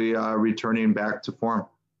slowly returning back to form,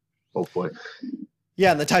 hopefully. Yeah,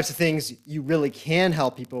 and the types of things you really can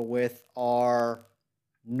help people with are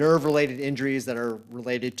nerve-related injuries that are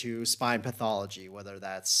related to spine pathology, whether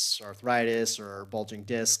that's arthritis or bulging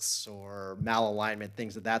discs or malalignment,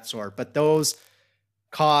 things of that sort. But those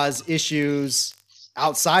cause issues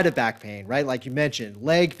outside of back pain, right? Like you mentioned,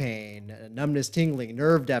 leg pain, numbness, tingling,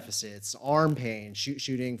 nerve deficits, arm pain,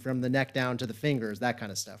 shooting from the neck down to the fingers, that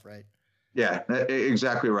kind of stuff, right? Yeah,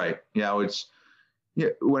 exactly right.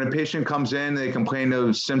 When a patient comes in, they complain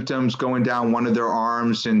of symptoms going down one of their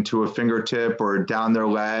arms into a fingertip or down their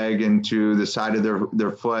leg into the side of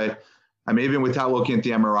their foot. I mean, even without looking at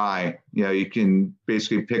the MRI, you can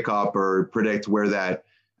basically pick up or predict where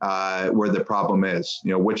the problem is,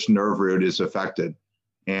 which nerve root is affected.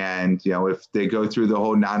 And, if they go through the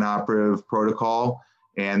whole non-operative protocol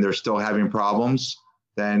and they're still having problems,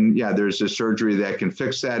 then there's a surgery that can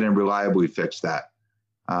fix that and reliably fix that.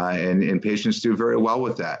 And patients do very well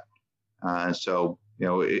with that. So,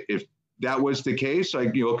 if that was the case,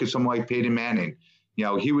 like you look at someone like Peyton Manning,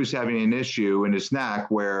 he was having an issue in his neck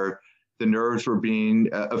where the nerves were being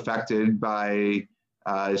affected by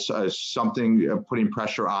something putting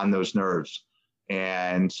pressure on those nerves.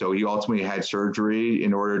 And so he ultimately had surgery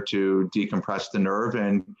in order to decompress the nerve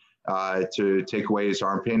and to take away his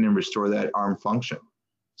arm pain and restore that arm function.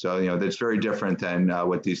 So, that's very different than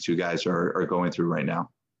what these two guys are going through right now.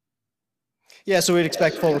 Yeah, so we'd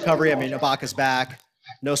expect full recovery. I mean, Ibaka's back.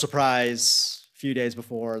 No surprise, a few days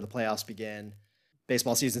before the playoffs begin.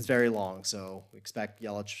 Baseball season's very long, so we expect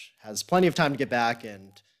Yelich has plenty of time to get back,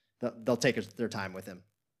 and they'll take their time with him.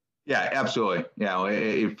 Yeah, absolutely.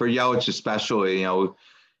 For Yelich especially,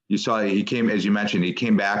 you saw he came, as you mentioned, he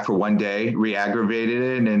came back for one day, re-aggravated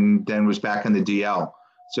it, and then was back on the DL.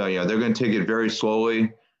 So, they're going to take it very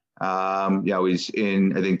slowly. He's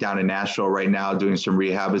in, I think, down in Nashville right now doing some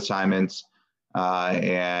rehab assignments.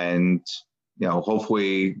 And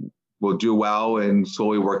hopefully will do well and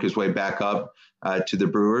slowly work his way back up to the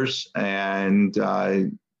Brewers and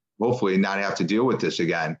hopefully not have to deal with this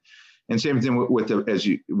again. And same thing with as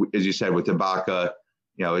you said, with Ibaka,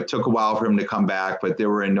 it took a while for him to come back, but they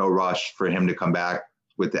were in no rush for him to come back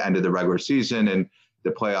with the end of the regular season and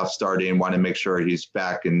the playoffs starting, and want to make sure he's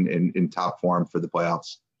back in top form for the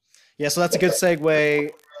playoffs. Yeah, so that's a good segue,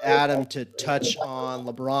 Adam, to touch on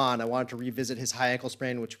LeBron. I wanted to revisit his high ankle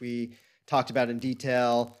sprain, which we talked about in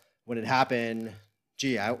detail when it happened.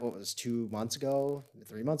 What was 2 months ago,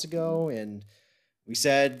 3 months ago? And we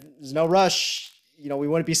said there's no rush. We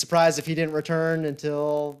wouldn't be surprised if he didn't return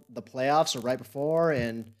until the playoffs or right before.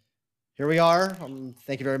 And here we are.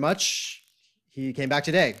 Thank you very much. He came back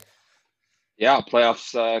today. Yeah,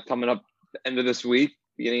 playoffs coming up end of this week,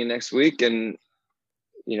 beginning of next week. And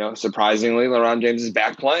surprisingly, LeBron James is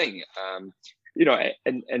back playing.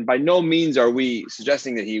 And by no means are we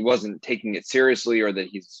suggesting that he wasn't taking it seriously or that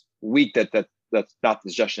he's weak. That's not the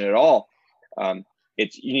suggestion at all.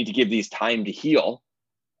 You need to give these time to heal.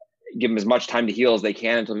 Give them as much time to heal as they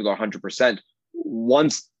can until people are 100%.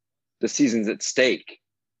 Once the season's at stake,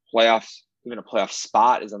 playoffs, even a playoff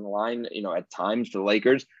spot is on the line. At times for the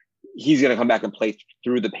Lakers, he's going to come back and play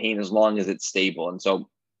through the pain as long as it's stable. And so,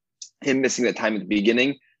 him missing that time at the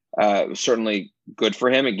beginning was certainly good for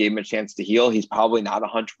him. It gave him a chance to heal. He's probably not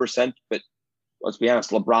 100%, but let's be honest,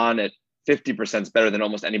 LeBron at 50% is better than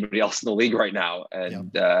almost anybody else in the league right now.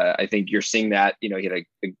 And I think you're seeing that. He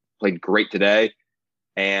played great today,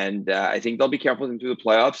 and I think they'll be careful with him through the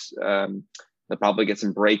playoffs. They'll probably get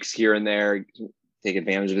some breaks here and there, take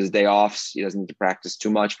advantage of his day offs. He doesn't need to practice too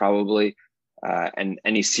much probably. And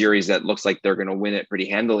any series that looks like they're going to win it pretty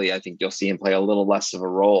handily, I think you'll see him play a little less of a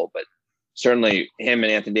role. But certainly him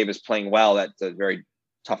and Anthony Davis playing well, that's a very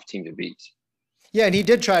tough team to beat. Yeah, and he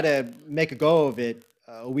did try to make a go of it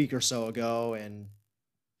a week or so ago, and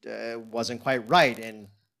it wasn't quite right. And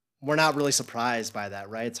we're not really surprised by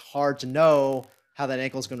that, right? It's hard to know how that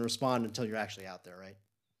ankle is going to respond until you're actually out there, right?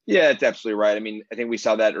 Yeah, it's absolutely right. I mean, I think we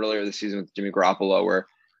saw that earlier this season with Jimmy Garoppolo, where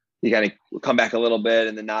he kind of come back a little bit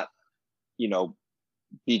and then not,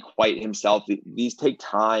 be quite himself. These take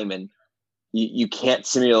time, and you can't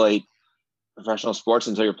simulate professional sports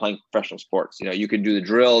until you're playing professional sports. You can do the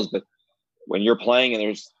drills, but when you're playing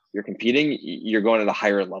and you're competing, you're going to the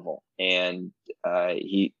higher level. And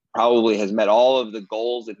he probably has met all of the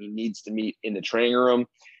goals that he needs to meet in the training room.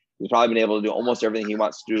 He's probably been able to do almost everything he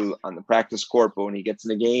wants to do on the practice court, but when he gets in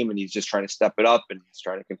the game and he's just trying to step it up and he's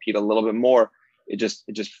trying to compete a little bit more, it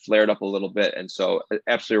just flared up a little bit. And so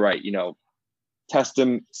absolutely right. Test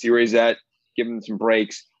him, see where he's at, give him some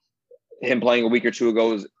breaks. Him playing a week or two ago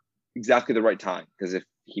was exactly the right time, because if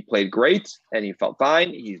he played great and he felt fine,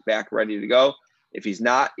 he's back ready to go. If he's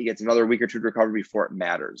not, he gets another week or two to recover before it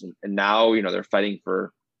matters. And now, they're fighting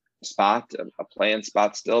for a spot, a play-in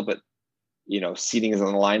spot still, but seeding is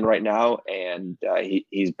on the line right now, and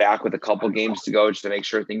he's back with a couple games to go just to make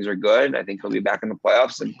sure things are good. I think he'll be back in the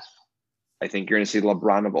playoffs, and I think you're going to see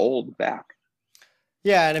LeBron of old back.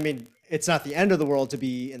 Yeah, and I mean, it's not the end of the world to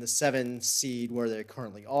be in the 7 seed where they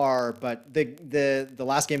currently are, but the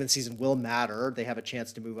last game of the season will matter. They have a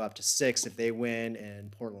chance to move up to 6 if they win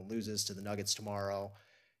and Portland loses to the Nuggets tomorrow.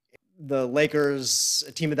 The Lakers,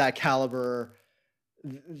 a team of that caliber,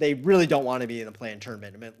 they really don't want to be in the play-in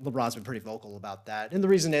tournament. I mean, LeBron's been pretty vocal about that. And the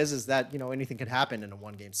reason is that, anything can happen in a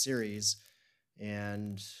 1-game series.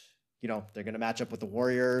 And, they're going to match up with the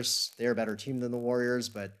Warriors. They're a better team than the Warriors,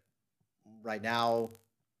 but right now,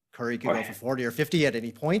 Curry could go for 40 or 50 at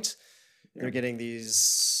any point. They're getting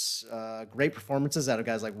these great performances out of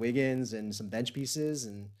guys like Wiggins and some bench pieces.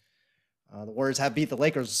 And the Warriors have beat the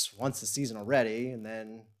Lakers once this season already. And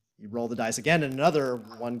then you roll the dice again in another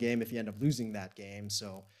 1 game if you end up losing that game.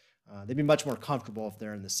 So they'd be much more comfortable if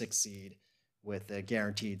they're in the 6th seed with a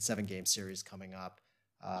guaranteed 7-game series coming up.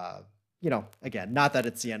 Again, not that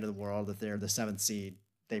it's the end of the world. If they're the 7th seed,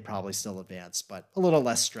 they probably still advance, but a little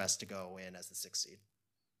less stress to go in as the 6th seed.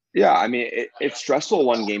 Yeah, I mean, it's stressful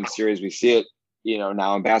 1-game series. We see it,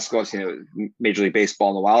 now in basketball, Major League Baseball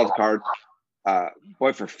in the wild card.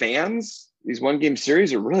 Boy, for fans, these 1-game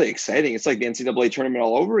series are really exciting. It's like the NCAA tournament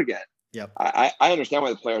all over again. Yep. I understand why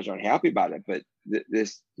the players aren't happy about it, but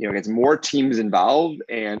this, gets more teams involved,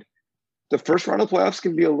 and the first round of playoffs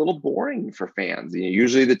can be a little boring for fans.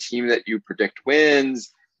 Usually the team that you predict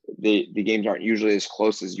wins, the games aren't usually as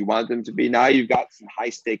close as you want them to be. Now you've got some high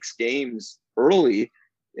stakes games early.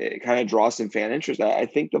 It kind of draws some fan interest. I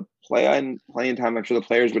think the playing time, I'm sure the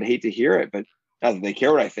players would hate to hear it, but not that they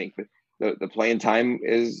care what I think, but the playing time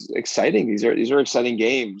is exciting. These are exciting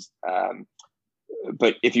games.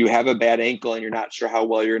 But if you have a bad ankle and you're not sure how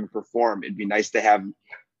well you're going to perform, it'd be nice to have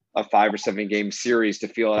a 5 or 7 game series to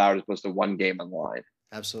feel it out as opposed to 1 game on the line.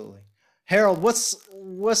 Absolutely. Harold,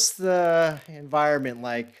 what's the environment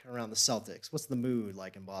like around the Celtics? What's the mood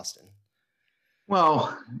like in Boston?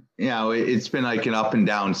 Well, it's been like an up and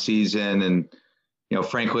down season. And,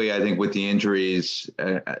 frankly, I think with the injuries,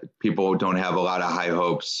 people don't have a lot of high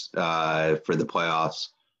hopes for the playoffs.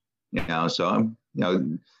 So,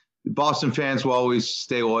 Boston fans will always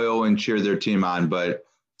stay loyal and cheer their team on. But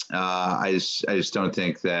I just don't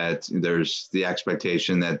think that there's the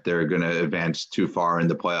expectation that they're going to advance too far in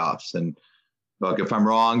the playoffs. And look, if I'm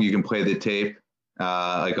wrong, you can play the tape.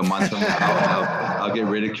 Like a month from now, I'll get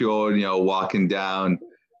ridiculed, walking down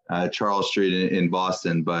Charles Street in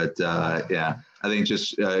Boston. But I think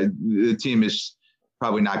just the team is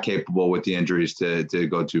probably not capable with the injuries to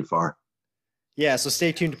go too far. Yeah, so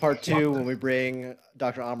stay tuned to part 2 when we bring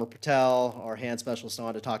Dr. Amar Patel, our hand specialist,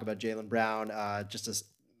 on to talk about Jaylen Brown. Just a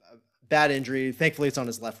bad injury. Thankfully, it's on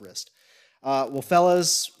his left wrist. Well,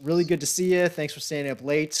 fellas, really good to see you. Thanks for staying up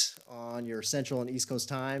late on your Central and East Coast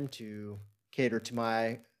time to cater to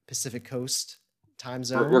my Pacific Coast time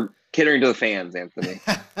zone. We're catering to the fans, Anthony.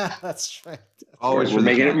 That's right. Always we're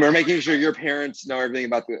making sure your parents know everything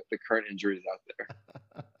about the current injuries out there.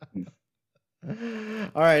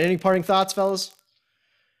 All right. Any parting thoughts, fellas?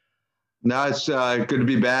 No, it's good to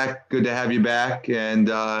be back. Good to have you back. And,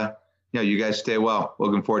 you guys stay well.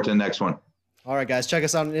 Looking forward to the next one. All right, guys. Check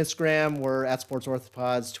us out on Instagram. We're at Sports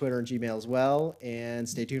Orthopods, Twitter, and Gmail as well. And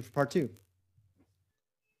stay tuned for part 2.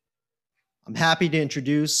 I'm happy to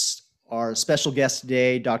introduce our special guest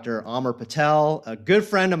today, Dr. Amar Patel, a good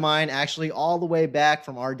friend of mine, actually all the way back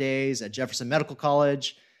from our days at Jefferson Medical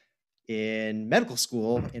College in medical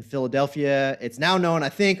school in Philadelphia. It's now known, I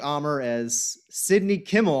think, Amar, as Sidney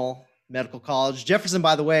Kimmel Medical College. Jefferson,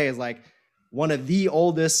 by the way, is like one of the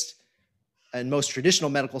oldest and most traditional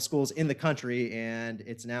medical schools in the country, and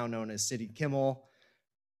it's now known as Sidney Kimmel.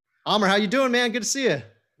 Amar, how you doing, man? Good to see you.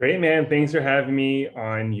 Great, man. Thanks for having me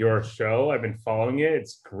on your show. I've been following it.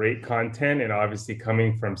 It's great content, and obviously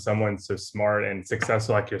coming from someone so smart and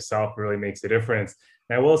successful like yourself really makes a difference.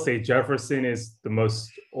 And I will say Jefferson is the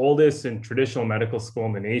most oldest and traditional medical school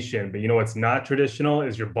in the nation, but you know what's not traditional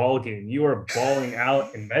is your ball game. You are balling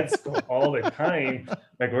out in med school all the time.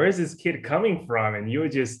 Like, where is this kid coming from? And you were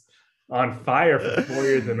just on fire for 4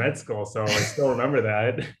 years in med school. So I still remember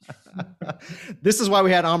that. This is why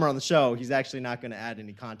we had Amar on the show. He's actually not going to add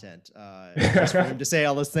any content just for him to say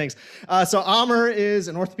all those things. So Amar is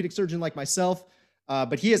an orthopedic surgeon like myself,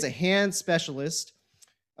 but he is a hand specialist,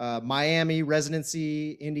 Miami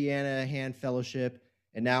residency, Indiana hand fellowship,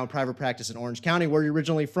 and now in private practice in Orange County, where you're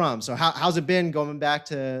originally from. So how's it been going back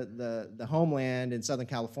to the homeland in Southern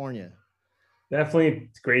California? Definitely,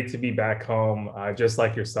 it's great to be back home. Just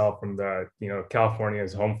like yourself, from California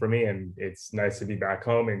is home for me, and it's nice to be back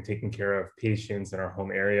home and taking care of patients in our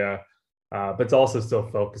home area. But it's also still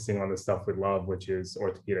focusing on the stuff we love, which is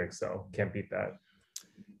orthopedics. So can't beat that.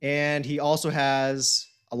 And he also has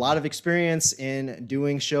a lot of experience in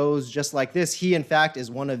doing shows just like this. He, in fact, is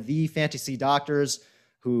one of the fantasy doctors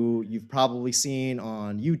who you've probably seen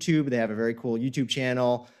on YouTube. They have a very cool YouTube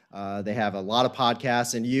channel. They have a lot of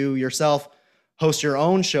podcasts, and you yourself host your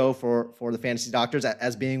own show for the fantasy doctors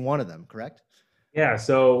as being one of them, correct? Yeah,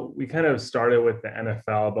 so we kind of started with the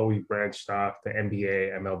NFL, but we branched off to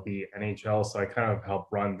NBA, MLB, NHL. So I kind of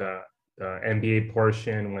helped run the NBA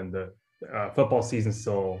portion when the football season's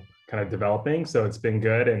still kind of developing. So it's been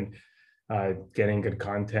good, and getting good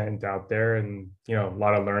content out there, and a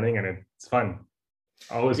lot of learning, and it's fun.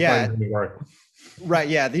 Always fun to work. Right.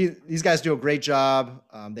 Yeah. These guys do a great job.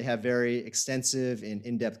 They have very extensive and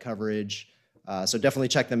in-depth coverage. So definitely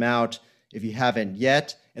check them out if you haven't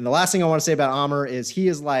yet. And the last thing I want to say about Amar is he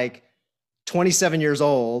is like 27 years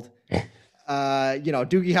old.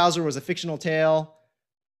 Doogie Howser was a fictional tale.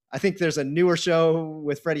 I think there's a newer show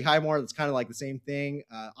with Freddie Highmore that's kind of like the same thing.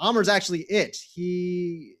 Amar's actually it.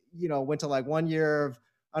 He, went to like 1 year of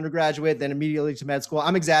undergraduate, then immediately to med school.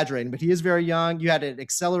 I'm exaggerating, but he is very young. You had an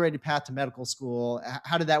accelerated path to medical school.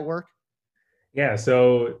 How did that work? Yeah,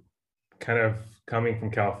 so kind of coming from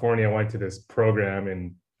California, I went to this program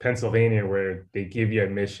in Pennsylvania where they give you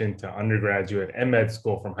admission to undergraduate and med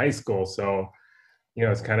school from high school. So,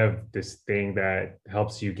 it's kind of this thing that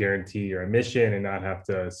helps you guarantee your admission and not have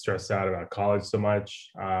to stress out about college so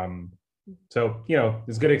much. So,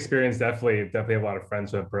 it's a good experience. Definitely have a lot of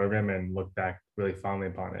friends with the program and look back really fondly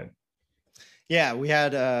upon it. Yeah, we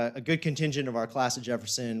had a good contingent of our class at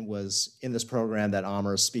Jefferson was in this program that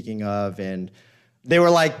Amar is speaking of, and they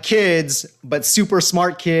were like kids, but super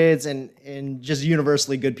smart kids and just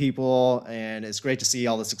universally good people. And it's great to see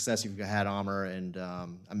all the success you've had, Amar, and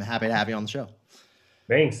I'm happy to have you on the show.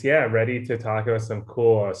 Thanks. Yeah, ready to talk about some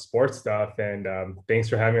cool sports stuff. And thanks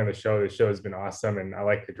for having me on the show. The show has been awesome, and I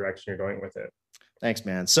like the direction you're going with it. Thanks,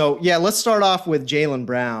 man. So, yeah, let's start off with Jaylen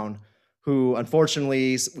Brown, who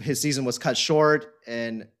unfortunately his season was cut short,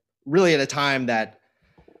 and really at a time that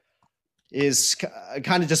is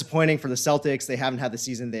kind of disappointing for the Celtics. They haven't had the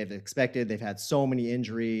season they've expected. They've had so many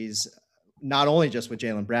injuries, not only just with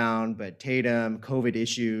Jaylen Brown, but Tatum, COVID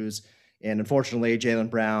issues. And unfortunately, Jaylen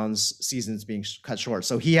Brown's season is being cut short.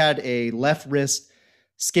 So he had a left wrist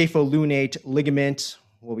scapholunate ligament,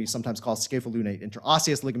 what we sometimes call scapholunate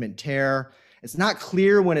interosseous ligament tear. It's not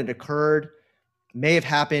clear when it occurred. May have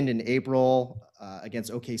happened in April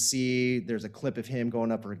against OKC. There's a clip of him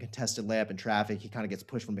going up for a contested layup in traffic. He kind of gets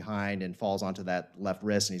pushed from behind and falls onto that left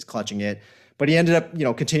wrist, and he's clutching it. But he ended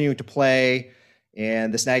up, continuing to play,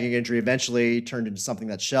 and the snagging injury eventually turned into something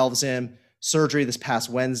that shelves him. Surgery this past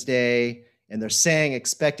Wednesday, and they're saying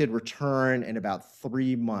expected return in about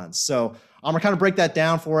 3 months. So I'm gonna kind of break that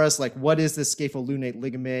down for us. Like, what is this scapholunate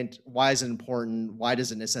ligament? Why is it important? Why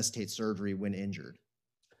does it necessitate surgery when injured?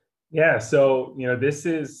 Yeah, so this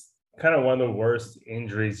is kind of one of the worst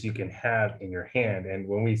injuries you can have in your hand. And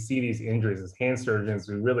when we see these injuries as hand surgeons,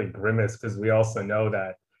 we really grimace because we also know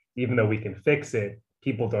that even though we can fix it,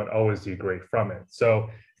 people don't always do great from it. So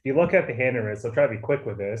if you look at the hand and wrist, I'll try to be quick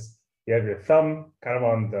with this. You have your thumb kind of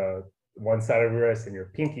on the one side of the wrist and your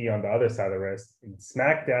pinky on the other side of the wrist. And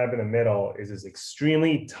smack dab in the middle is this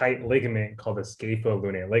extremely tight ligament called the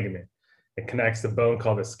scapholunate ligament. It connects the bone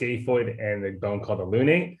called the scaphoid and the bone called the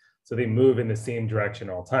lunate. So they move in the same direction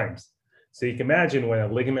all times. So you can imagine when a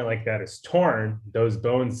ligament like that is torn, those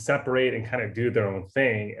bones separate and kind of do their own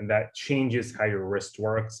thing. And that changes how your wrist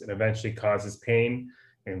works and eventually causes pain.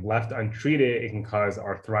 And left untreated, it can cause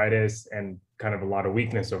arthritis and kind of a lot of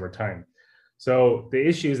weakness over time. So the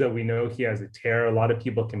issue is that we know he has a tear. A lot of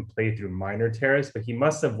people can play through minor tears, but he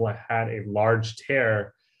must have had a large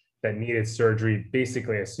tear that needed surgery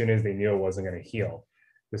basically as soon as they knew it wasn't going to heal.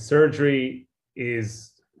 The surgery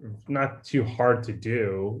is not too hard to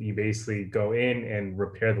do. You basically go in and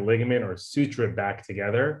repair the ligament or suture it back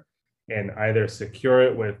together and either secure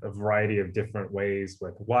it with a variety of different ways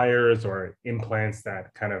with wires or implants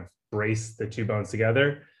that kind of brace the two bones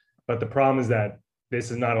together. But the problem is that this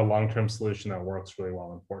is not a long-term solution that works really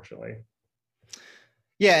well, unfortunately.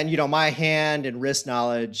 Yeah, and my hand and wrist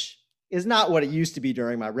knowledge is not what it used to be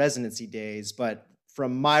during my residency days, but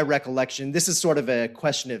from my recollection, this is sort of a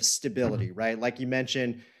question of stability, right? Like you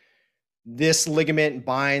mentioned, this ligament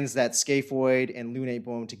binds that scaphoid and lunate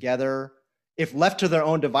bone together. If left to their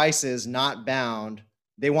own devices, not bound,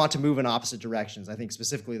 they want to move in opposite directions. I think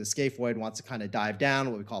specifically the scaphoid wants to kind of dive down,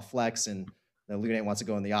 what we call flex, and the lunate wants to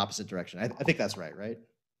go in the opposite direction. I think that's right?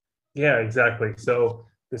 Yeah, exactly. So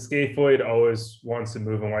the scaphoid always wants to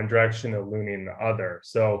move in one direction, the lunate in the other.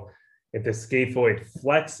 So if the scaphoid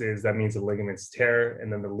flexes, that means the ligaments tear,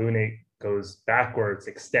 and then the lunate goes backwards,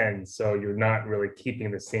 extends. So you're not really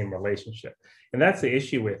keeping the same relationship. And that's the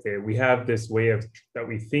issue with it. We have this way of that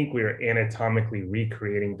we think we are anatomically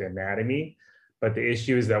recreating the anatomy, but the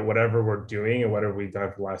issue is that whatever we're doing and whatever we've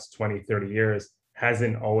done for the last 20, 30 years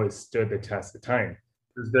hasn't always stood the test of time.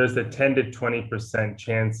 There's a 10 to 20%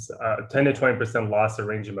 chance, 10 to 20% loss of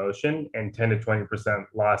range of motion and 10 to 20%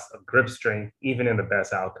 loss of grip strength, even in the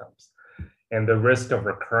best outcomes. And the risk of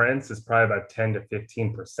recurrence is probably about 10 to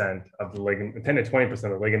 15% of the ligament, 10 to 20%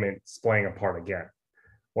 of the ligament splaying apart again.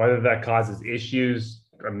 Whether that causes issues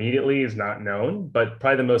immediately is not known, but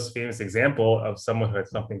probably the most famous example of someone who had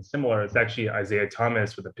something similar is actually Isaiah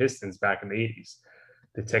Thomas with the Pistons back in the 80s.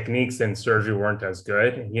 The techniques and surgery weren't as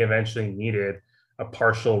good, and he eventually needed a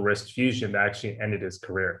partial wrist fusion that actually ended his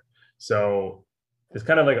career. So there's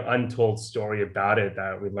kind of like an untold story about it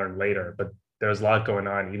that we learned later, but there's a lot going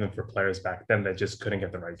on even for players back then that just couldn't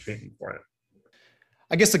get the right treatment for it.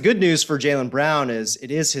 I guess the good news for Jaylen Brown is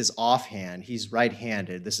it is his offhand. He's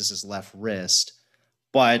right-handed. This is his left wrist,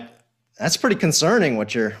 but that's pretty concerning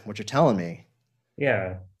what you're telling me.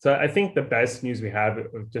 Yeah. So I think the best news we have,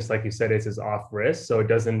 just like you said, is his off wrist. So it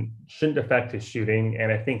shouldn't affect his shooting.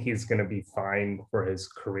 And I think he's going to be fine for his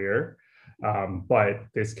career. But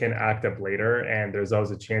this can act up later. And there's always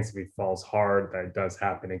a chance if he falls hard that it does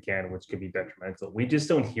happen again, which could be detrimental. We just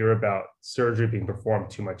don't hear about surgery being performed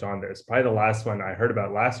too much on this. Probably the last one I heard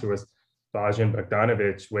about last year was Bojan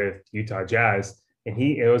Bogdanovic with Utah Jazz. And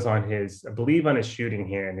it was on his, I believe, on his shooting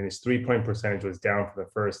hand. And his 3-point percentage was down for the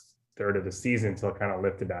first third of the season until it kind of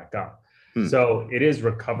lifted back up. So it is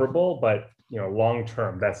recoverable, but long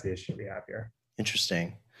term, that's the issue we have here.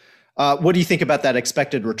 Interesting. What do you think about that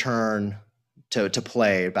expected return to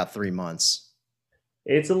play about 3 months?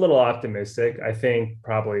 It's a little optimistic. I think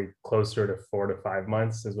probably closer to 4 to 5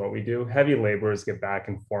 months is what we do. Heavy laborers get back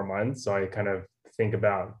in 4 months. So I kind of think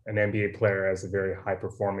about an NBA player as a very high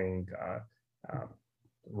performing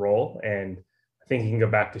role. And I think he can go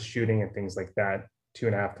back to shooting and things like that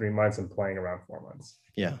 2.5, 3 months and playing around 4 months.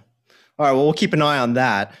 Yeah. All right. Well, we'll keep an eye on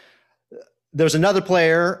that. There's another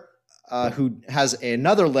player who has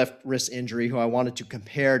another left wrist injury who I wanted to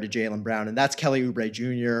compare to Jaylen Brown, and that's Kelly Oubre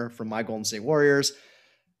Jr. from my Golden State Warriors,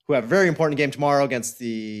 who have a very important game tomorrow against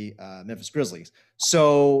the Memphis Grizzlies.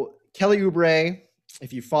 So Kelly Oubre,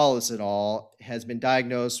 if you follow this at all, has been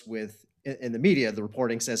diagnosed with, in the media, the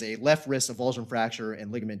reporting says a left wrist avulsion fracture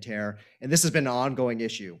and ligament tear, and this has been an ongoing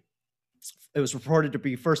issue. It was reported to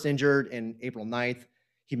be first injured in April 9th.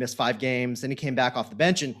 He missed 5 games. Then he came back off the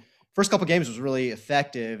bench, and first couple of games was really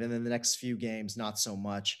effective. And then the next few games, not so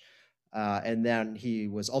much. And then he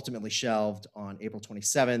was ultimately shelved on April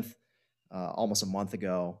 27th, almost a month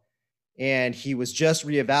ago. And he was just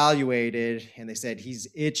reevaluated, and they said he's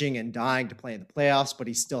itching and dying to play in the playoffs, but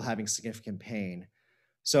he's still having significant pain.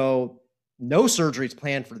 So no surgery is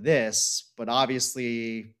planned for this, but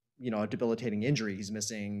obviously, a debilitating injury. He's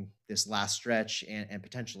missing this last stretch and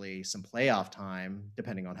potentially some playoff time,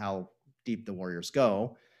 depending on how deep the Warriors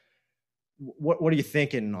go. What are you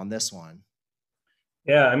thinking on this one?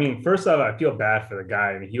 Yeah, I mean, first off, I feel bad for the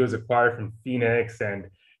guy. I mean, he was acquired from Phoenix and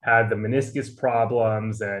had the meniscus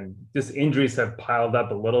problems, and just injuries have piled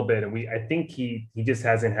up a little bit. And I think he just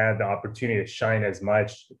hasn't had the opportunity to shine as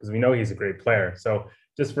much because we know he's a great player. So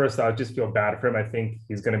just first off, just feel bad for him. I think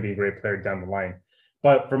he's going to be a great player down the line.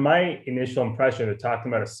 But from my initial impression, they're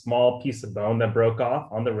talking about a small piece of bone that broke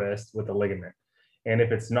off on the wrist with a ligament. And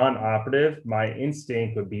if it's non-operative, my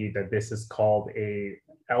instinct would be that this is called a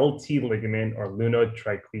LT ligament or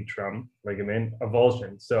lunotriquetrum ligament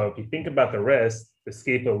avulsion. So if you think about the wrist, the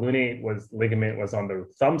scapholunate ligament was on the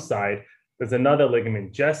thumb side. There's another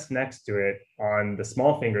ligament just next to it on the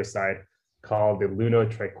small finger side called the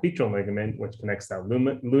lunotriquetrum ligament, which connects that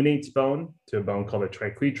lunate bone to a bone called the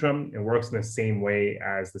triquetrum. It works in the same way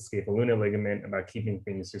as the scapholunate ligament about keeping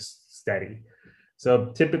things just steady.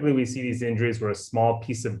 So typically we see these injuries where a small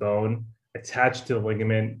piece of bone attached to the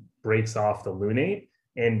ligament breaks off the lunate,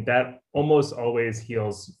 and that almost always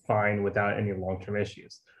heals fine without any long-term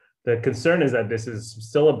issues. The concern is that this is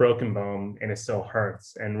still a broken bone and it still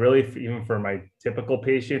hurts. And really, even for my typical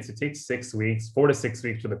patients, it takes 6 weeks, 4 to 6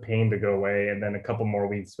 weeks for the pain to go away, and then a couple more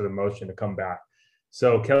weeks for the motion to come back.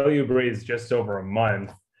 So Kelly Oubre is just over a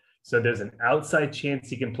month. So there's an outside chance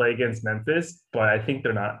he can play against Memphis, but I think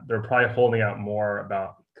they're probably holding out more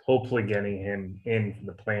about hopefully getting him in for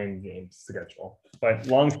the playing game schedule. But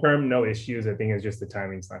long-term, no issues. I think it's just the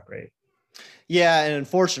timing's not great. Yeah, and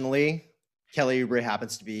unfortunately, Kelly Oubre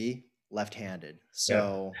happens to be left-handed.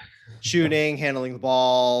 So shooting, handling the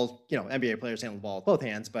ball, NBA players handle the ball with both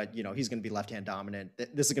hands, but he's going to be left-hand dominant.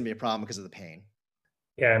 This is going to be a problem because of the pain.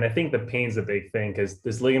 Yeah, and I think the pain's a big thing because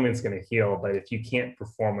this ligament's going to heal, but if you can't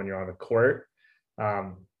perform when you're on the court,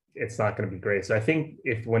 it's not going to be great. So I think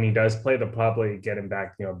when he does play, they'll probably get him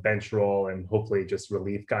back, bench role and hopefully just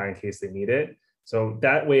relief guy in case they need it. So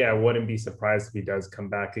that way, I wouldn't be surprised if he does come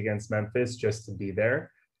back against Memphis just to be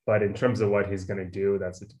there. But in terms of what he's going to do,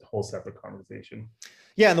 that's a whole separate conversation.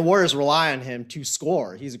 Yeah, and the Warriors rely on him to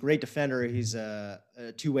score. He's a great defender. He's a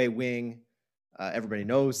two-way wing. Everybody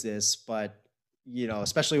knows this, but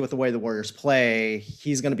especially with the way the Warriors play,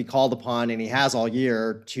 he's going to be called upon, and he has all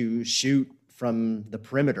year to shoot from the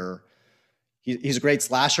perimeter. He's a great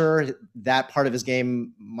slasher. That part of his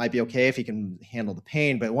game might be okay if he can handle the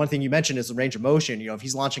pain. But one thing you mentioned is the range of motion. If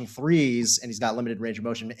he's launching threes and he's got limited range of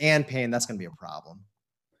motion and pain, that's going to be a problem.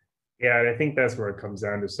 Yeah, and I think that's where it comes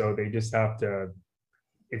down to. So they just have to,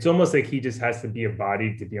 it's almost like he just has to be a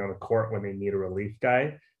body to be on the court when they need a relief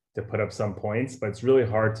guy to put up some points, but it's really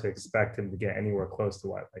hard to expect him to get anywhere close to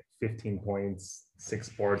like 15 points, 6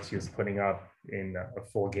 boards he was putting up in a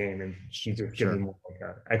full game, and he's just giving more like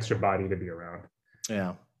an extra body to be around.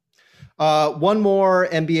 Yeah. One more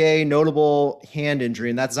NBA notable hand injury,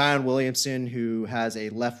 and that's Zion Williamson, who has a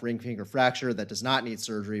left ring finger fracture that does not need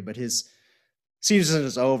surgery, but his season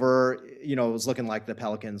is over. It was looking like the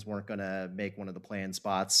Pelicans weren't going to make one of the play-in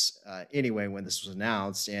spots anyway when this was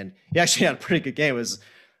announced, and he actually had a pretty good game. It was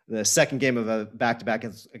the second game of a back-to-back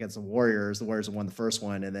against the Warriors. The Warriors won the first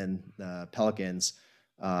one, and then the Pelicans,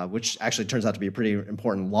 which actually turns out to be a pretty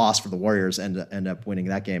important loss for the Warriors, end up winning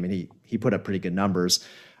that game, and he put up pretty good numbers.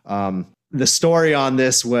 The story on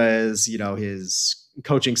this was, his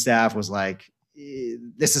coaching staff was like,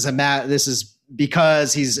 this is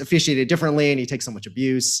because he's officiated differently and he takes so much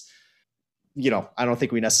abuse. I don't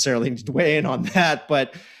think we necessarily need to weigh in on that,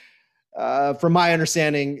 but from my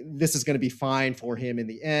understanding, this is going to be fine for him in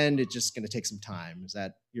the end. It's just going to take some time. Is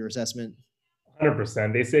that your assessment?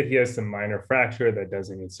 100%. They said he has some minor fracture that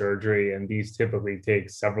doesn't need surgery, and these typically take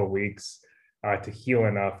several weeks to heal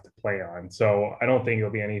enough to play on. So I don't think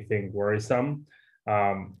it'll be anything worrisome.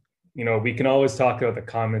 We can always talk about the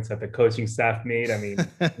comments that the coaching staff made. I mean,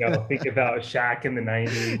 think about Shaq in the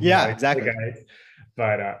 90s. Yeah, exactly. Guys.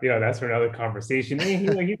 But, that's for another conversation.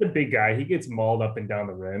 He's a big guy. He gets mauled up and down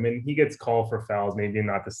the rim, and he gets called for fouls, maybe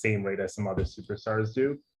not the same rate as some other superstars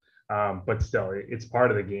do. But still, it's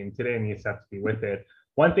part of the game today, and you just have to be with it.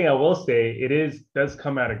 One thing I will say, does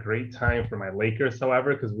come at a great time for my Lakers,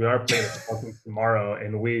 however, because we are playing the Celtics tomorrow,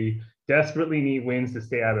 and we desperately need wins to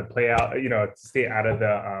stay out of to stay out of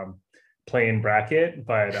the play-in bracket.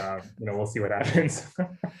 But we'll see what happens.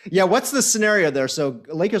 Yeah, what's the scenario there? So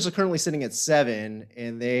Lakers are currently sitting at 7,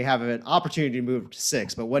 and they have an opportunity to move to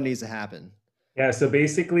 6. But what needs to happen? Yeah, so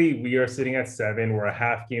basically we are sitting at 7. We're a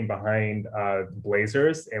half game behind the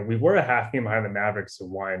Blazers, and we were a half game behind the Mavericks who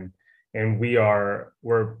won. And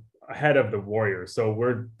we're ahead of the Warriors. So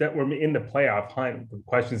we're in the playoff hunt. The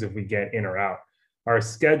question is if we get in or out. Our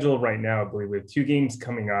schedule right now, I believe we have 2 games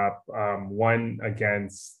coming up, one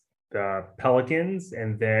against the Pelicans,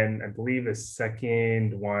 and then I believe the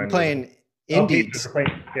second one. We're playing Indy.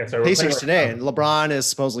 Pacers today, and LeBron is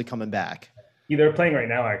supposedly coming back. Yeah, they're playing right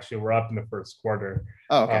now, actually. We're up in the first quarter.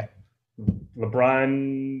 Oh, okay.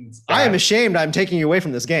 LeBron's back. I am ashamed I'm taking you away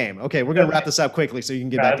from this game. Okay, we're going to wrap this up quickly so you can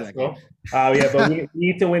get back to that game. But we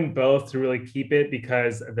need to win both to really keep it,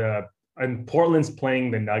 because Portland's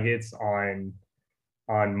playing the Nuggets on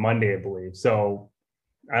Monday, I believe. So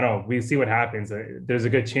I don't know. We see what happens. There's a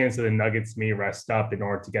good chance that the Nuggets may rest up in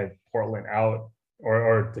order to get Portland out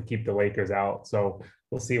or to keep the Lakers out. So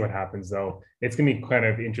we'll see what happens, though. It's going to be kind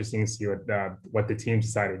of interesting to see what the teams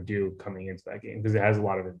decide to do coming into that game, because it has a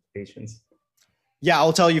lot of implications. Yeah,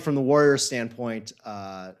 I'll tell you from the Warriors standpoint,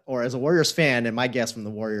 or as a Warriors fan, and my guess from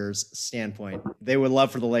the Warriors standpoint, they would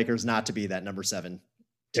love for the Lakers not to be that number 7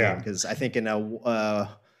 team, because I think in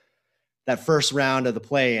that first round of the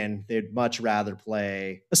play-in, they'd much rather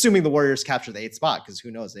play, assuming the Warriors capture the 8th spot, because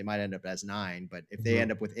who knows, they might end up as 9. But if they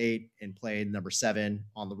end up with 8 and play number 7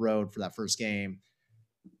 on the road for that first game,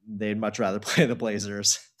 they'd much rather play the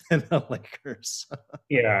Blazers than the Lakers.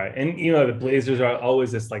 Yeah, and the Blazers are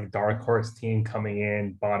always this like dark horse team coming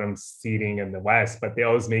in, bottom seeding in the West, but they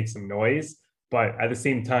always make some noise. But at the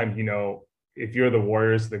same time, if you're the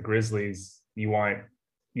Warriors, the Grizzlies, you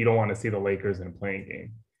don't want to see the Lakers in a playing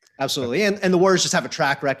game. Absolutely. And the Warriors just have a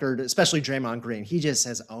track record, especially Draymond Green. He just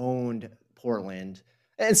has owned Portland,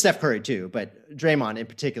 and Steph Curry too, but Draymond in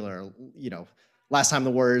particular. Last time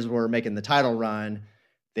the Warriors were making the title run,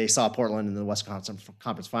 they saw Portland in the Western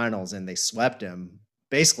Conference Finals and they swept him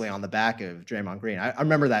basically on the back of Draymond Green. I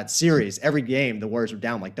remember that series. Every game, the Warriors were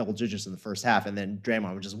down like double digits in the first half, and then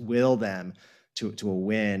Draymond would just will them to a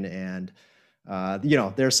win. And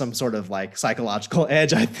there's some sort of like psychological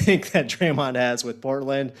edge, I think, that Draymond has with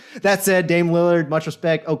Portland. That said, Dame Lillard, much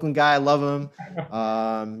respect, Oakland guy, I love him.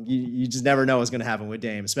 You just never know what's going to happen with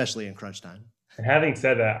Dame, especially in crunch time. And having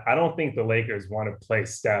said that, I don't think the Lakers want to play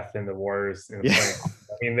Steph and the Warriors in the playoffs.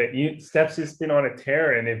 I mean, Steph's just been on a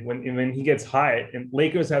tear, and when he gets hot, and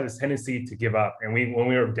Lakers have this tendency to give up. And when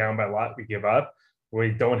we were down by a lot, we give up.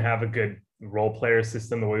 We don't have a good role player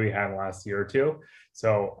system the way we had last year or two.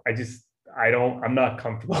 So I'm not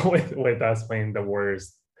comfortable with us playing the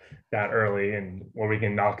Warriors that early and where we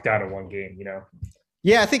can knock down in one game,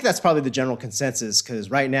 Yeah, I think that's probably the general consensus, because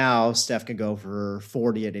right now Steph can go for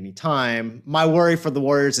 40 at any time. My worry for the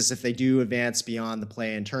Warriors is if they do advance beyond the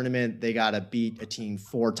play-in tournament, they got to beat a team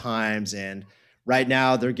 4 times. And right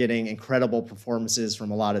now they're getting incredible performances from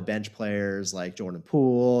a lot of bench players like Jordan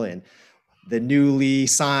Poole and the newly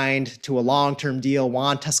signed to a long-term deal,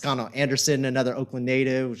 Juan Toscano-Anderson, another Oakland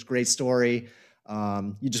native, which is a great story.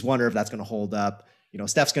 You just wonder if that's going to hold up.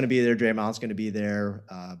 Steph's going to be there, Draymond's going to be there,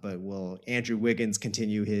 but will Andrew Wiggins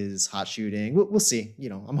continue his hot shooting? We'll see.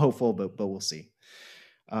 I'm hopeful, but we'll see.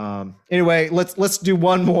 Anyway, let's do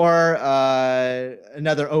one more,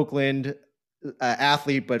 another Oakland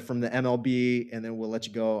athlete, but from the MLB, and then we'll let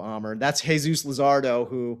you go, Amar. That's Jesus Luzardo,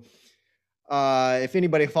 who, if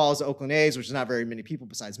anybody follows the Oakland A's, which is not very many people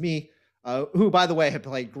besides me, who, by the way, have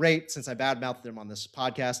played great since I badmouthed them on this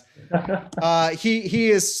podcast.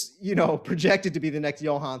 He is, projected to be the next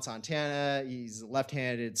Johan Santana. He's a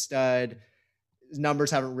left-handed stud. His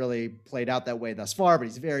numbers haven't really played out that way thus far, but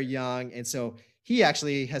he's very young. And so he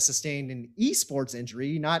actually has sustained an esports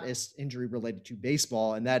injury, not an injury related to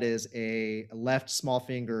baseball, and that is a left small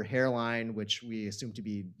finger hairline, which we assume to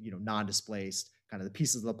be, non-displaced. Kind of the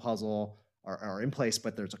pieces of the puzzle are in place,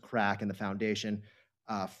 but there's a crack in the foundation.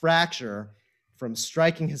 Fracture from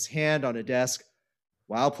striking his hand on a desk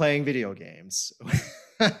while playing video games.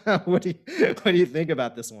 What do you think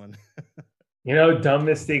about this one? Dumb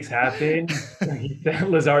mistakes happen.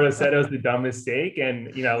 Luzardo said it was the dumb mistake, and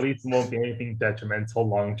at least it won't be anything detrimental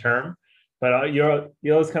long term. But you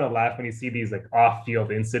always kind of laugh when you see these like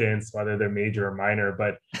off-field incidents, whether they're major or minor.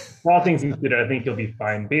 But all things considered, I think you'll be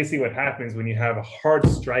fine. Basically, what happens when you have a hard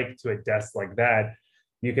strike to a desk like that,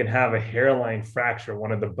 you can have a hairline fracture,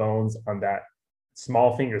 one of the bones on that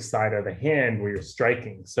small finger side of the hand where you're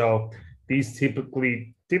striking. So these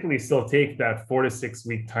typically still take that 4 to 6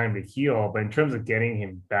 week time to heal. But in terms of getting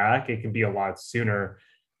him back, it can be a lot sooner.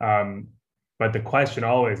 But the question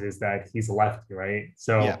always is that he's a lefty, right?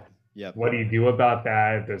 So what do you do about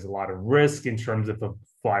that? There's a lot of risk in terms of a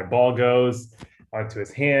fly ball goes onto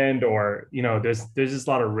his hand, or, there's just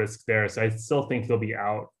a lot of risk there. So I still think he'll be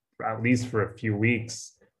out at least for a few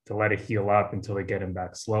weeks to let it heal up until they get him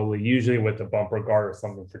back slowly, usually with a bumper guard or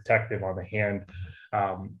something protective on the hand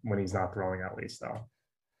when he's not throwing, at least though.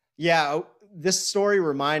 Yeah, this story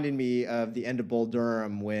reminded me of the end of Bull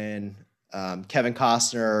Durham when Kevin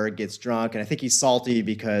Costner gets drunk, and I think he's salty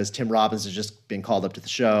because Tim Robbins has just been called up to the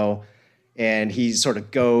show, and he sort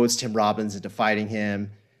of goads Tim Robbins into fighting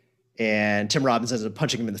him, and Tim Robbins ends up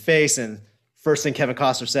punching him in the face, and first thing Kevin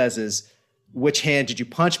Costner says is, "Which hand did you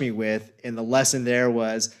punch me with?" And the lesson there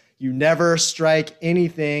was, you never strike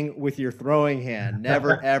anything with your throwing hand.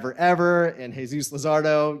 Never, ever, ever. And Jesus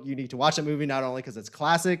Luzardo, you need to watch that movie, not only because it's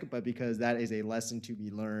classic, but because that is a lesson to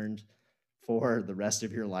be learned for the rest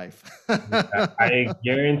of your life. I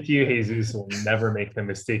guarantee you Jesus will never make the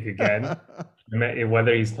mistake again.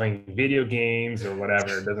 Whether he's playing video games or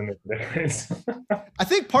whatever, it doesn't make a difference. I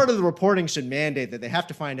think part of the reporting should mandate that they have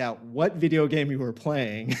to find out what video game you were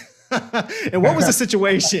playing. And what was the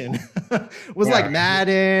situation? Was like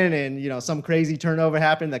Madden and, some crazy turnover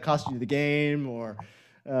happened that cost you the game, or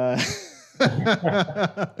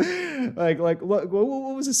like what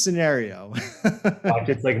was the scenario? Like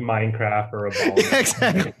it's like Minecraft or a ball. Yeah,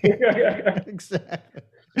 exactly. Exactly.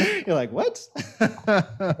 You're like, what?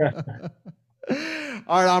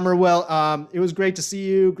 All right, Amar. Well, it was great to see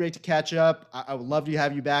you. Great to catch up. I would love to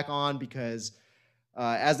have you back on because,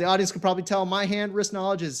 as the audience can probably tell, my hand wrist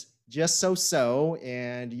knowledge is just so,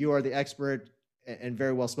 and you are the expert and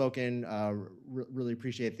very well spoken. Really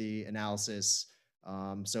appreciate the analysis.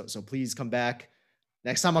 So please come back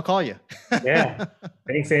next time. I'll call you. Yeah.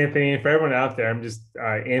 Thanks, Anthony. And for everyone out there,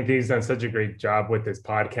 Anthony's done such a great job with this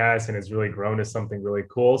podcast and has really grown to something really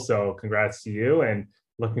cool. So congrats to you, and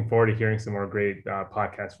looking forward to hearing some more great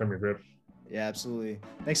podcasts from your group. Yeah, absolutely.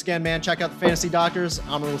 Thanks again, man. Check out the Fantasy Doctors.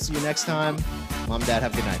 Amar will see you next time. Mom and Dad,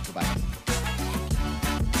 have a good night. Bye-bye.